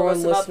us and Our number told one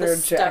us about the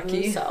listener, stem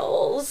Jackie.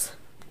 cells.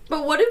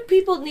 But what do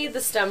people need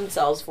the stem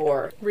cells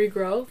for?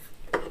 Regrowth.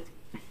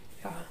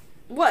 Yeah.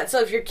 What? So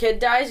if your kid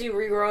dies, you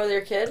regrow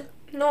their kid?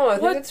 No, I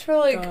think What it's for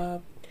like.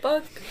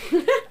 Fuck.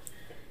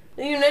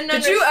 You didn't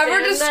Did you ever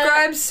understand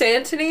that?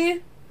 describe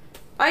Santony?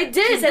 I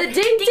did. said The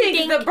ding ding,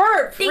 ding, the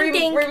burp. ding,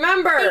 ding,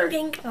 Remember?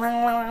 Ding, ding.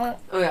 Oh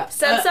yeah.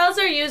 Stem cells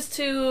are used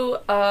to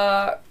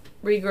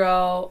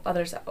regrow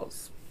other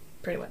cells,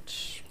 pretty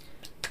much.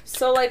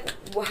 So like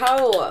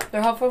how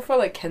They're helpful for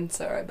like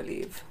cancer, I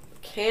believe.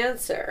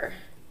 cancer?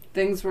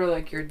 Things where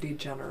like you're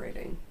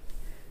degenerating.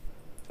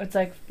 It's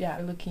like, yeah,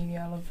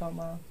 leukemia,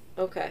 lymphoma.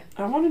 Okay.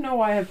 I want to know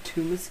why I have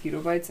 2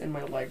 mosquito bites in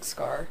my leg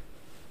scar.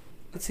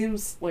 It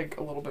seems like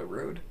a little bit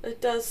rude.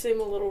 It does seem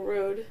a little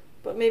rude,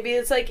 but maybe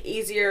it's like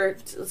easier.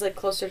 It's like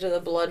closer to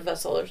the blood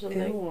vessel or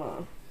something.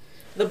 Ew.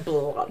 The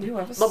blood. Ew,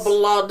 I have a The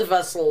blood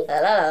vessel.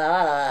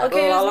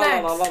 Okay, who's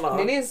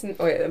next? Nini's.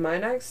 Wait, am I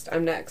next?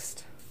 I'm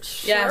next.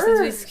 Yeah, since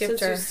we skipped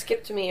since her. you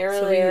skipped me So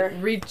earlier.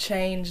 we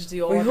rechanged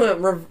the We order.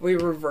 went. We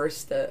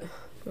reversed it.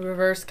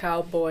 Reverse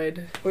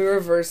cowboyed. We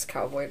reversed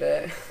cowboyed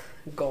it.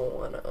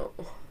 Guano.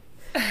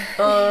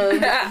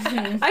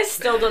 I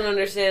still don't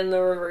understand the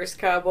reverse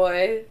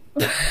cowboy.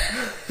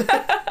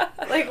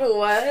 Like,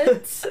 what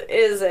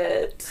is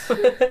it?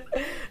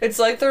 It's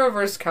like the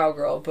reverse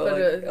cowgirl, but like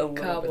But a a little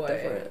cowboy.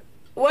 bit different.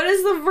 What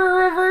is the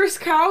reverse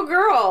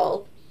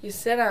cowgirl? You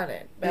sit on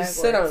it. Backwards.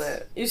 You sit on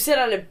it. You sit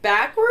on it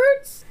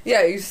backwards?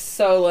 Yeah,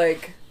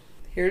 like,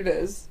 here it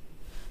is.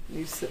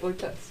 You sit like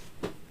this.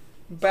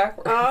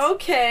 Backwards.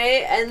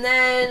 Okay, and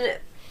then...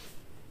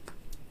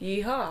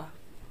 Yeehaw.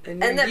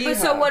 And And then, but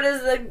so what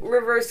is the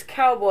reverse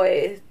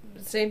cowboy?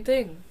 Same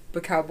thing.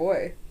 The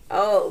cowboy.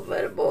 Oh,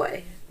 but a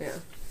boy. Yeah.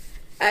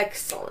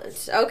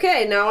 Excellent.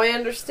 Okay, now I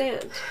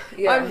understand.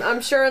 Yeah.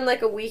 I'm sure in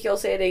like a week you'll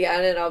say it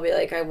again and I'll be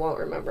like, I won't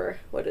remember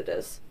what it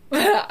is.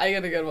 I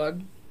got a good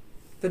one.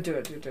 Do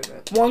it.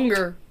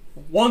 Wunger.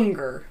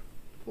 Wunger.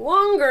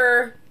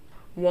 Longer.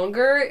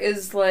 Wunger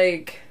is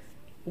like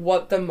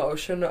what the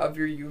motion of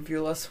your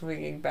uvula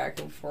swinging back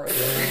and forth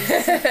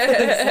is.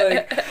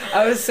 It's like,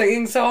 I was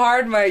singing so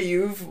hard, my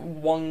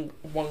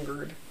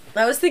wungered.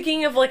 I was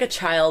thinking of like a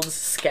child's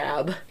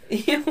scab.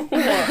 Ew.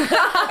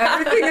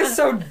 Everything is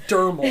so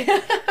dermal.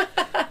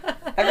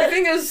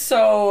 Everything is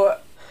so,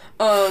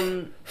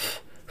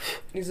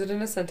 use it in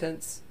a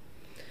sentence.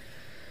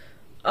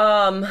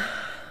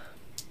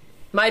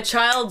 My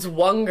child's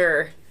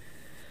wunger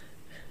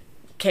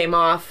came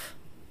off.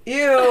 Ew.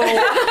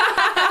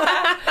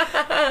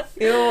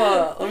 Ew.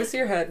 Let me see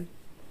your head.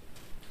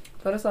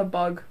 That is a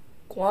bug.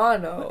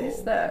 Guano. What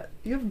is that?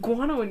 You have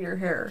guano in your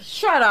hair.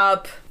 Shut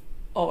up.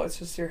 Oh, it's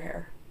just your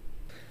hair.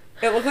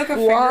 It looked like a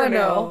Guano.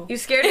 fingernail. You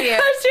scared me. She had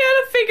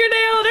a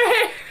fingernail in her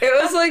hair.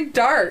 It was like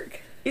dark.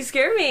 You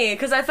scared me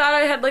because I thought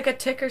I had like a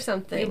tick or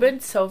something. You've been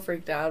so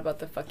freaked out about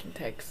the fucking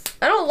ticks.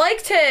 I don't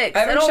like ticks. I I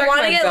haven't don't checked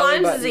want my to get belly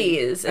Lyme button.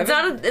 disease. I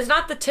It's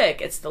not the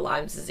tick. It's the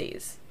Lyme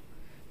disease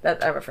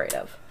that I'm afraid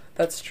of.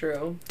 That's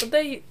true. But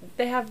they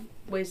have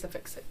ways to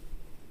fix it.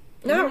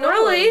 Not No,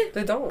 really.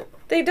 They don't.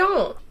 They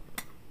don't.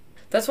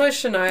 That's why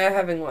Shania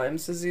having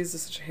Lyme's disease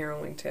is such a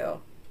harrowing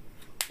tale.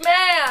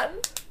 Man,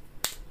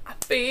 I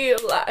feel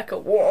like a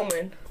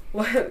woman.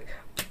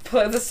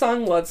 Play the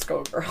song Let's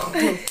Go Girl.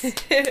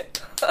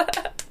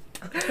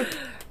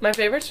 My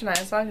favorite Shania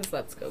song is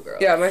Let's Go Girl.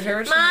 Yeah, my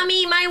favorite.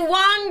 Mommy, my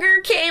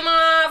wonger came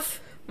off.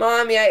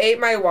 Mommy, I ate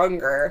my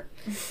wunger.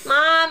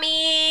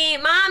 Mommy.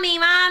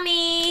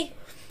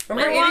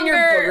 Remember My eating your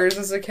wunger. boogers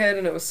as a kid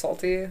and it was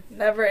salty?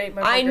 Never ate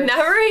my I boogers.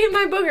 never ate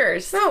my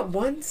boogers. Not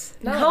once.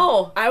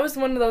 No. I was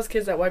one of those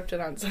kids that wiped it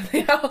on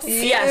something else.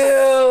 Yes.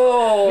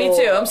 Ew. Me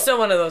too. I'm still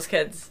one of those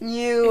kids.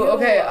 You.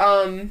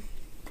 Okay,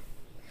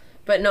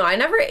 But no, I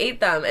never ate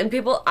them. And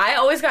I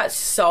always got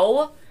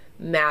so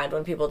mad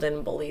when people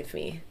didn't believe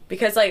me.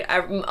 Because, like,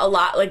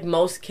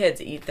 most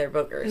kids eat their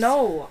boogers.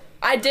 No.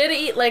 I did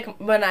eat, like,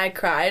 when I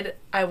cried,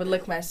 I would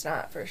lick my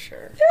snot for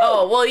sure.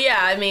 Oh, well, yeah,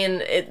 I mean,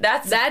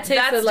 that tasted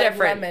that's like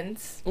different.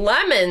 lemons.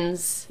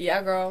 Lemons?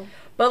 Yeah, girl.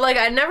 But, like,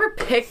 I never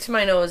picked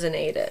my nose and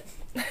ate it.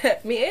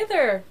 Me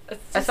either.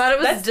 I thought it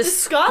was that's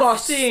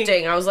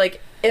disgusting. I was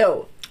like,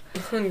 ew.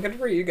 good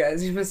for you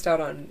guys. You missed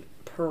out on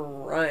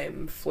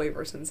prime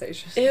flavor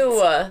sensations. Ew.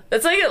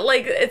 That's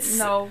like, it's...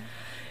 No.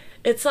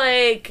 It's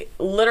like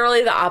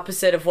literally the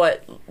opposite of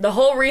what the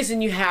whole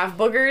reason you have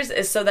boogers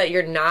is so that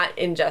you're not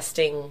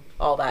ingesting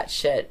all that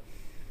shit.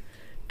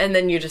 And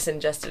then you just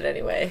ingest it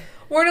anyway.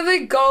 Where do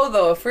they go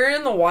though? If we're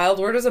in the wild,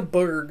 where does a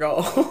booger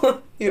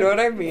go? You know what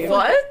I mean? You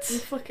What?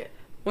 flick it.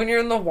 When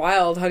you're in the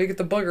wild, how do you get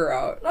the booger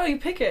out? No, you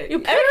pick it. You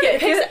pick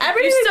it.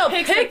 You still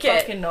picks pick their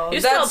it. fucking nose. You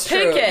That's still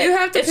pick true. it. You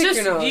have to it's pick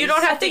just, your nose. You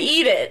don't have to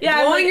eat it.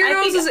 Yeah, Blowing your I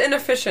nose think- is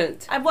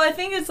inefficient. I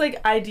think it's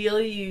like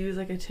ideally you use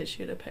like a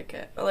tissue to pick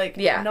it. Like,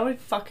 Yeah. nobody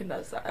fucking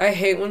does that. I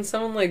hate when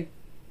someone like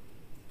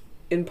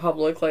in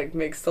public like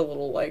makes the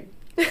little like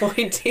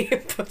pointy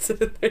and puts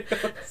it in their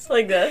nose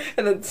Like this.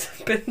 and then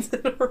spins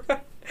it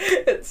around.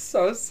 It's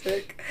so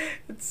sick.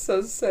 It's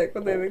so sick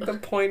when they make the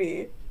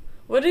pointy.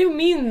 What do you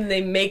mean they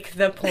make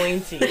the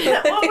pointy?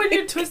 Oh, when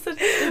you twist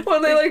it.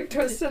 When they like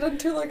twist it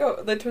into like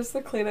they twist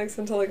the Kleenex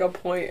into like a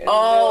point and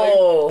Oh.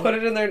 they, like, put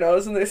it in their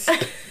nose and they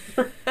spin.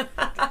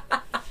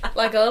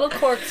 Like a little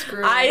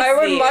corkscrew. I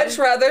would see. much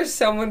rather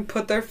someone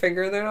put their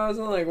finger in their nose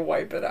and like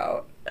wipe it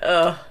out.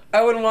 Ugh.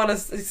 I wouldn't want to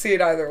see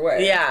it either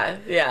way.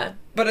 Yeah.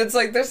 But it's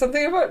like there's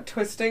something about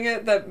twisting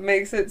it that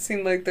makes it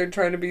seem like they're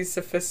trying to be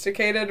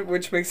sophisticated,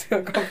 which makes me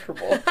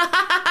uncomfortable.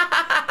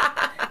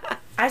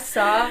 I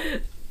saw,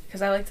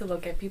 because I like to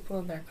look at people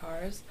in their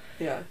cars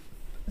Yeah.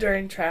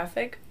 during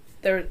traffic.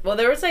 There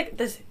was like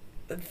this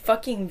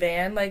fucking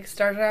van like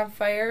started on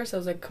fire, so it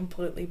was like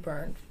completely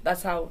burned.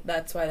 That's why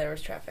there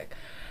was traffic.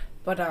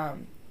 But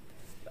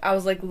I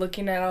was like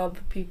looking at all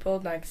the people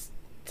next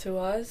to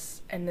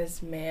us, and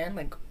this man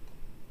like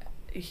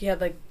he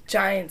had like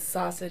giant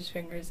sausage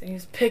fingers and he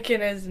was picking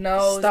his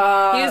nose.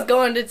 Stop. He was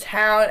going to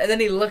town, and then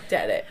he looked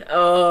at it.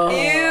 Oh.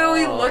 Ew,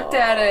 he looked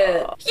at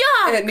it.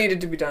 Yeah. It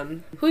needed to be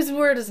done. Whose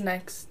word is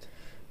next?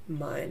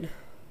 Mine.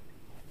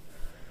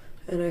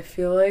 And I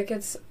feel like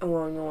it's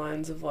along the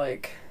lines of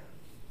like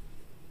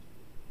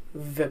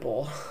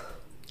Vibble.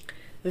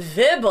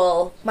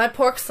 Vibble. My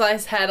pork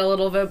slice had a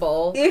little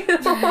vibble. Ew.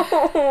 It's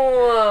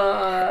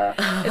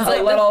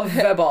like a little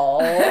vibble.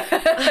 It's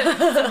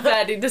a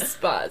fatty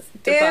deposit.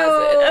 Ew.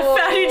 A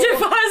fatty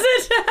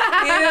deposit.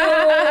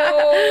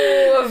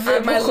 Ew. A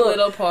vibble. My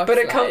little pork but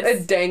slice.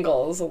 it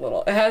dangles a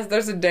little.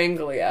 There's a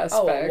dangly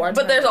aspect. one-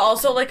 But there's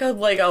also like a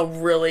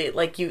really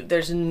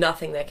there's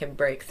nothing that can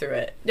break through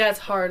it. Yeah, it's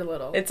hard a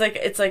little. It's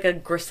like a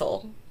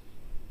gristle.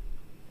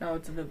 No,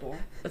 it's a vibble.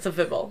 It's a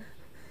vibble.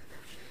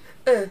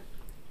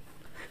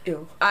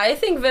 Ew. I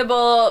think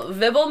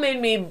Vibble made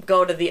me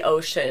go to the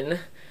ocean.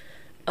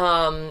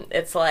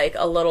 It's like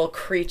a little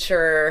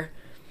creature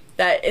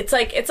that it's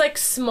like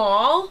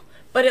small,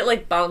 but it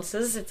like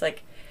bounces. It's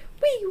like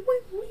wee wee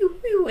wee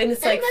wee, and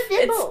it's like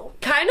it's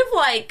kind of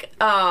like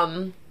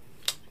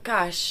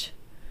gosh,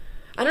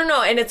 I don't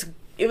know. And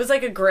it was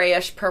like a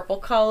grayish purple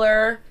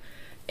color,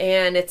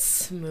 and it's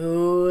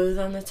smooth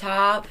on the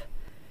top.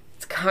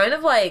 It's kind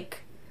of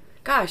like,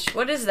 gosh,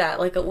 what is that?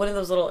 Like one of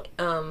those little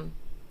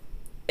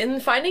in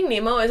Finding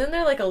Nemo, isn't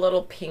there like a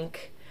little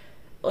pink,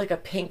 like a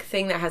pink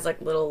thing that has like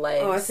little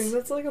legs? Oh, I think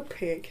that's like a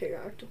pancake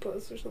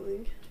octopus or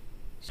something.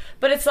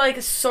 But it's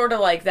like sort of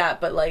like that,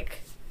 but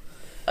like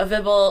a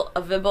vibble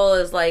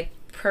is like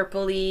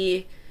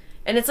purpley,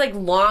 and it's like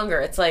longer.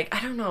 It's like,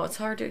 I don't know, it's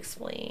hard to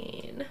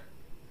explain.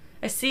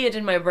 I see it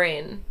in my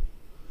brain.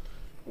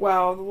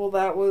 Wow, well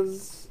that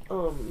was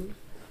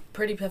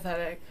Pretty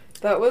pathetic.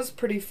 that was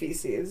pretty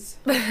feces.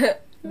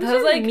 That That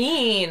was like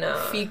mean.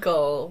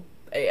 fecal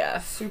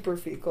AF. Super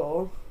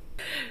fecal.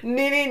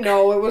 Nini,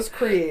 no, it was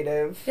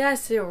creative.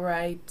 Yes, you're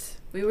right.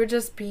 We were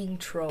just being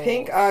trolls.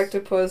 Pink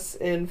octopus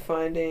in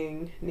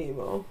Finding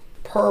Nemo.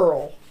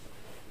 Pearl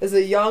is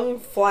a young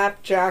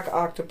flapjack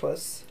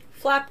octopus.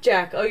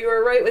 Flapjack. Oh, you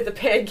were right with the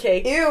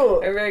pancake. Ew!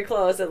 We're very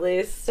close, at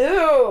least.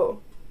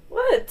 Ew!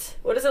 What?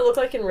 What does it look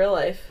like in real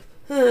life?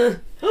 That's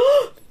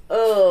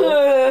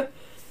Oh.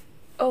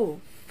 Oh,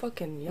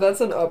 fucking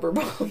yuck. an upper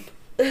bump.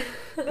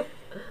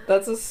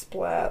 That's a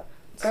splat.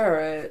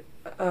 Alright.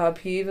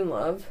 Peeve and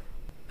love.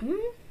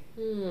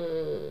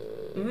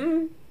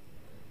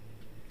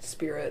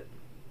 Spirit.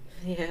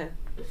 Yeah.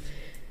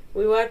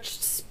 We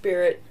watched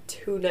Spirit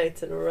 2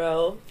 nights in a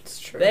row. It's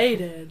true. They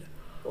did.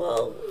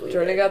 Well,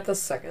 Jordan got the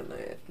second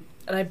night.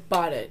 And I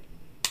bought it.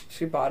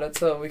 She bought it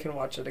so we can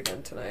watch it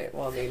again tonight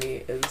while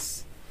Nini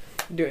is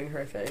doing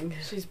her thing.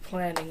 She's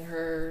planning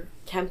her...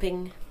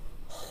 camping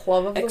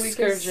Love of the week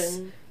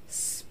excursion. is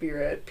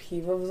Spirit.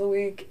 Peeve of the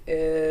week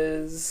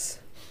is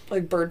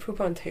like bird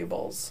poop on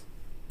tables.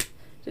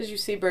 Did you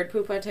see bird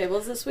poop on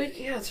tables this week?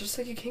 Yeah, it's just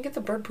like you can't get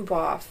the bird poop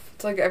off.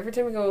 It's like every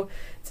time we go,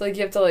 it's like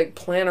you have to like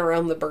plan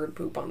around the bird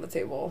poop on the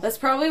table. That's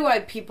probably why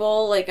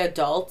people, like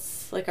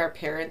adults, like our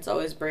parents,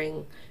 always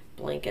bring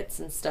blankets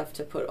and stuff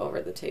to put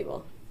over the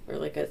table. Or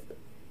like a,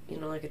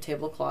 like a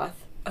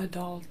tablecloth.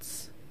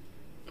 Adults.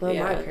 Not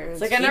my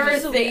parents. It's like I never Peeve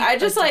of the think, week,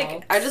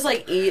 I just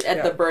like eat at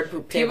Yeah. the bird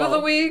poop Peeve table. of the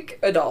week,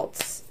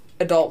 adults.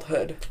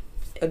 Adulthood.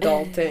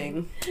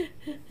 Adulting.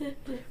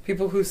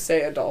 People who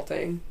say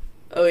adulting.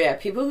 Oh yeah,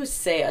 people who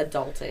say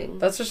adulting.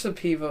 That's just a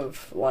peeve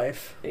of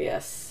life.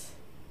 Yes.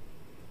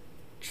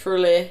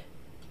 Truly.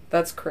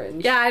 That's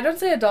cringe. Yeah, I don't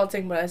say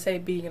adulting, but I say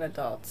being an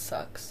adult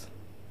sucks.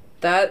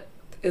 That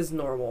is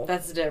normal.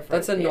 That's different.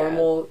 That's a yeah.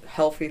 normal,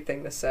 healthy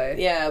thing to say.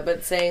 Yeah,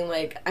 but saying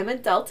like, I'm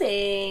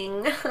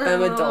adulting.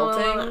 I'm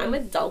adulting? I'm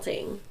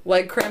adulting.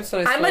 Like cramps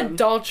when I I'm swim.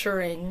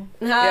 adultering.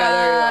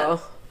 Yeah,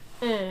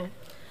 there you go.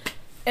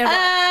 And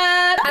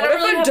I What don't if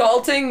really have-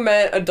 adulting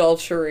meant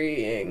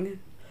adulterying?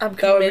 I'm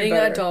That would be committing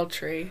better.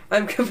 adultery.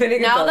 I'm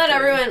committing Now that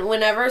adultery.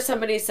 whenever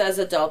somebody says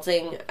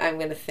adulting, I'm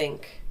gonna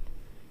think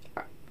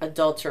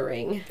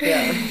adultering.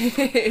 Yeah.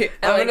 I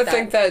I'm like gonna that.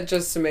 think that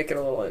just to make it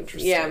a little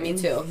interesting. Yeah, me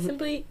too.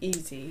 Simply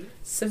easy.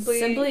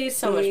 Simply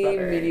so much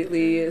better.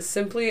 Immediately.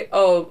 Simply.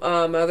 Oh,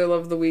 my other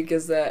love of the week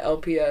is the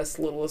LPS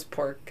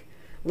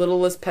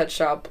Littlest Pet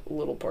Shop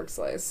Little Pork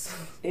Slice.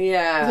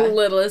 Yeah.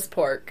 Littlest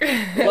pork.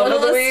 Love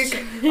of the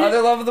week.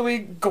 Other love of the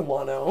week.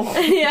 Guano.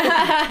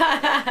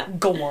 Yeah.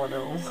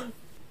 Guano.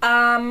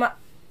 I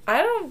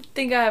don't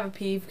think I have a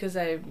peeve because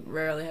I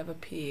rarely have a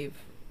peeve.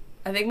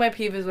 I think my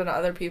peeve is when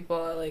other people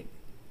are like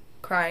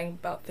crying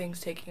about things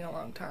taking a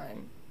long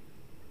time.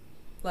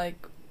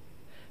 Like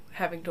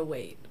having to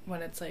wait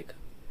when it's like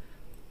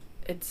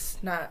it's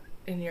not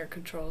in your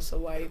control, so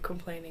why are you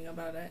complaining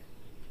about it?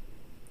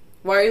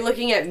 Why are you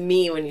looking at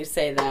me when you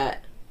say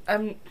that?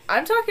 I'm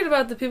talking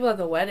about the people at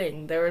the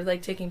wedding. They were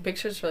like taking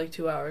pictures for like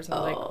 2 hours.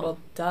 I'm like, Oh. well,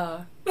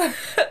 duh.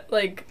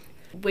 Like,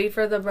 wait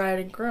for the bride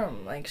and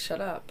groom. Like, shut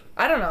up.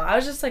 I don't know. I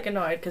was just like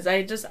annoyed because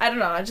I don't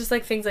know. I just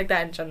like things like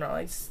that in general.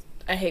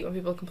 I hate when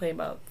people complain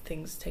about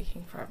things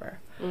taking forever.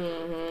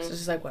 Mm-hmm. So it's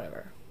just like,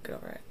 whatever. Get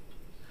over it.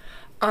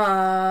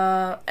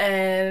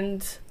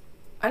 And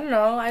I don't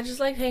know. I just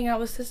like hanging out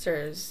with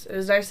sisters. It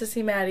was nice to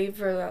see Maddie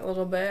for that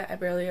little bit. I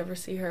barely ever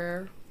see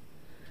her.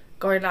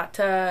 Going out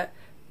to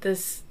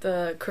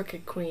the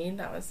Crooked Queen.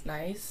 That was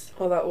nice.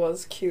 Oh, that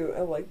was cute.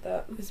 I like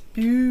that. It was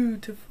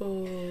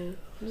beautiful. It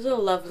was a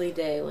lovely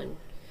day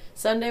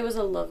Sunday was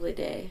a lovely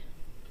day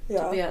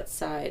to be Yeah.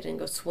 outside and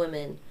go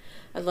swimming.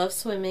 I love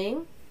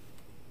swimming.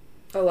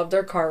 I loved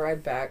our car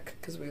ride back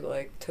because we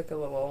like took a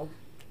little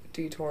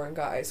detour and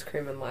got ice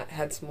cream and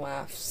had some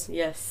laughs.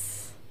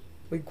 Yes.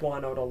 We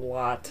guanoed a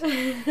lot.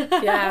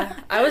 Yeah,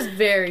 I was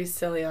very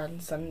silly on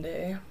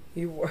Sunday.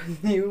 You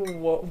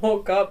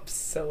woke up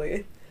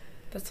silly.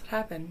 That's what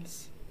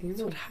happens. You That's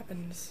were what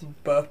happens.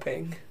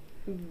 burping.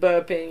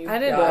 Burping. I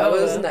didn't Yeah, know.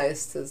 it was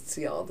nice to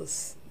see all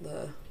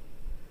the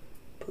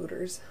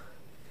pooters.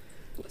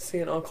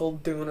 Seeing Uncle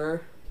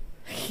Dooner.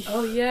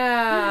 Oh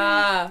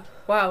yeah.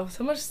 Wow,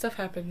 so much stuff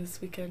happened this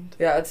weekend.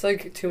 Yeah, it's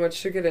like too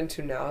much to get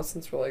into now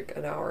since we're like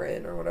an hour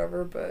in or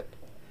whatever, but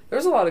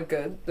there's a lot of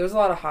good. There's a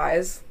lot of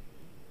highs.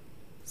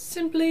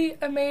 Simply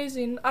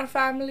amazing. Our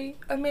family,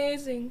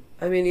 amazing.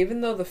 I mean,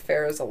 even though the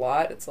fair is a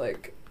lot, it's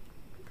like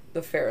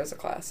the fair is a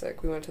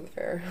classic. We went to the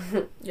fair.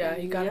 Yeah,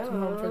 you gotta come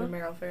home for the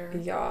Merrill Fair.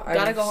 Yeah, Gotta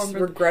I'm go home for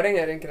regretting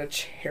I didn't get a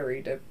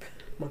cherry dip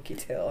monkey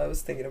tail. I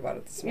was thinking about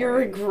it this You're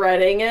morning.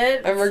 regretting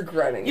it? I'm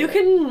regretting You it.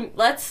 can,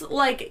 let's,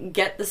 like,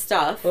 get the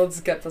stuff.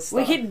 Let's get the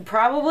stuff. We could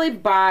probably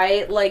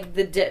buy, like,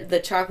 the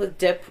chocolate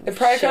dip. It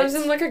probably shit. comes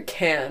in like a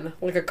can,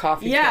 like a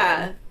coffee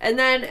Yeah, can.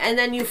 and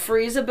then you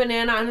freeze a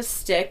banana on a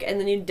stick, and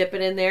then you dip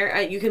it in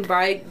there. You can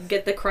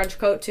get the crunch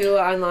coat too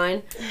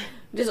online.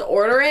 Just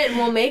order it, and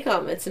we'll make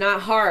them. It's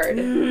not hard,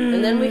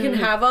 and then we can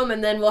have them,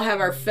 and then we'll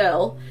have our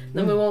fill.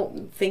 Then we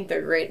won't think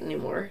they're great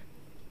anymore.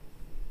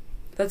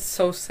 That's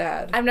so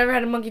sad. I've never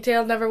had a monkey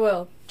tail, never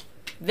will.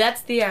 That's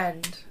the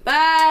end.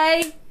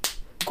 Bye.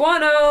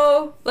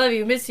 Guano! Love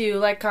you, miss you,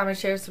 like, comment,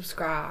 share,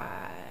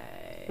 subscribe.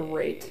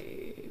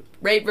 Rate,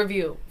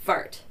 review.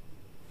 Fart.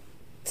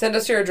 Send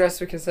us your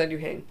address, we can send you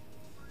hang.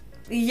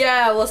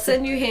 Yeah, we'll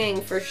send you hang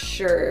for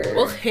sure.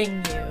 We'll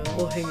hang you.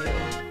 We'll hang you.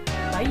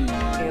 Bye.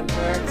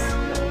 Anthrax?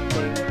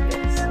 No, hang,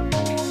 yes.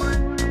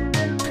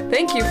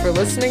 Thank you for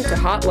listening to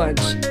Hot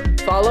Lunch.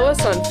 Follow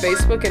us on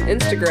Facebook and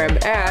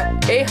Instagram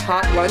at A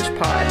Hot Lunch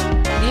Pod.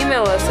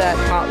 Email us at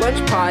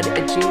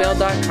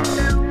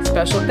hotlunchpod@gmail.com.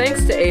 Special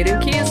thanks to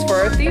Aiden Keys for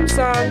our theme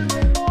song.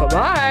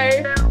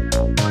 Bye-bye!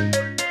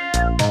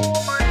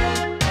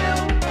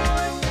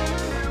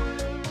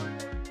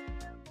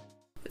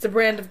 It's a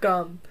brand of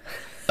gum.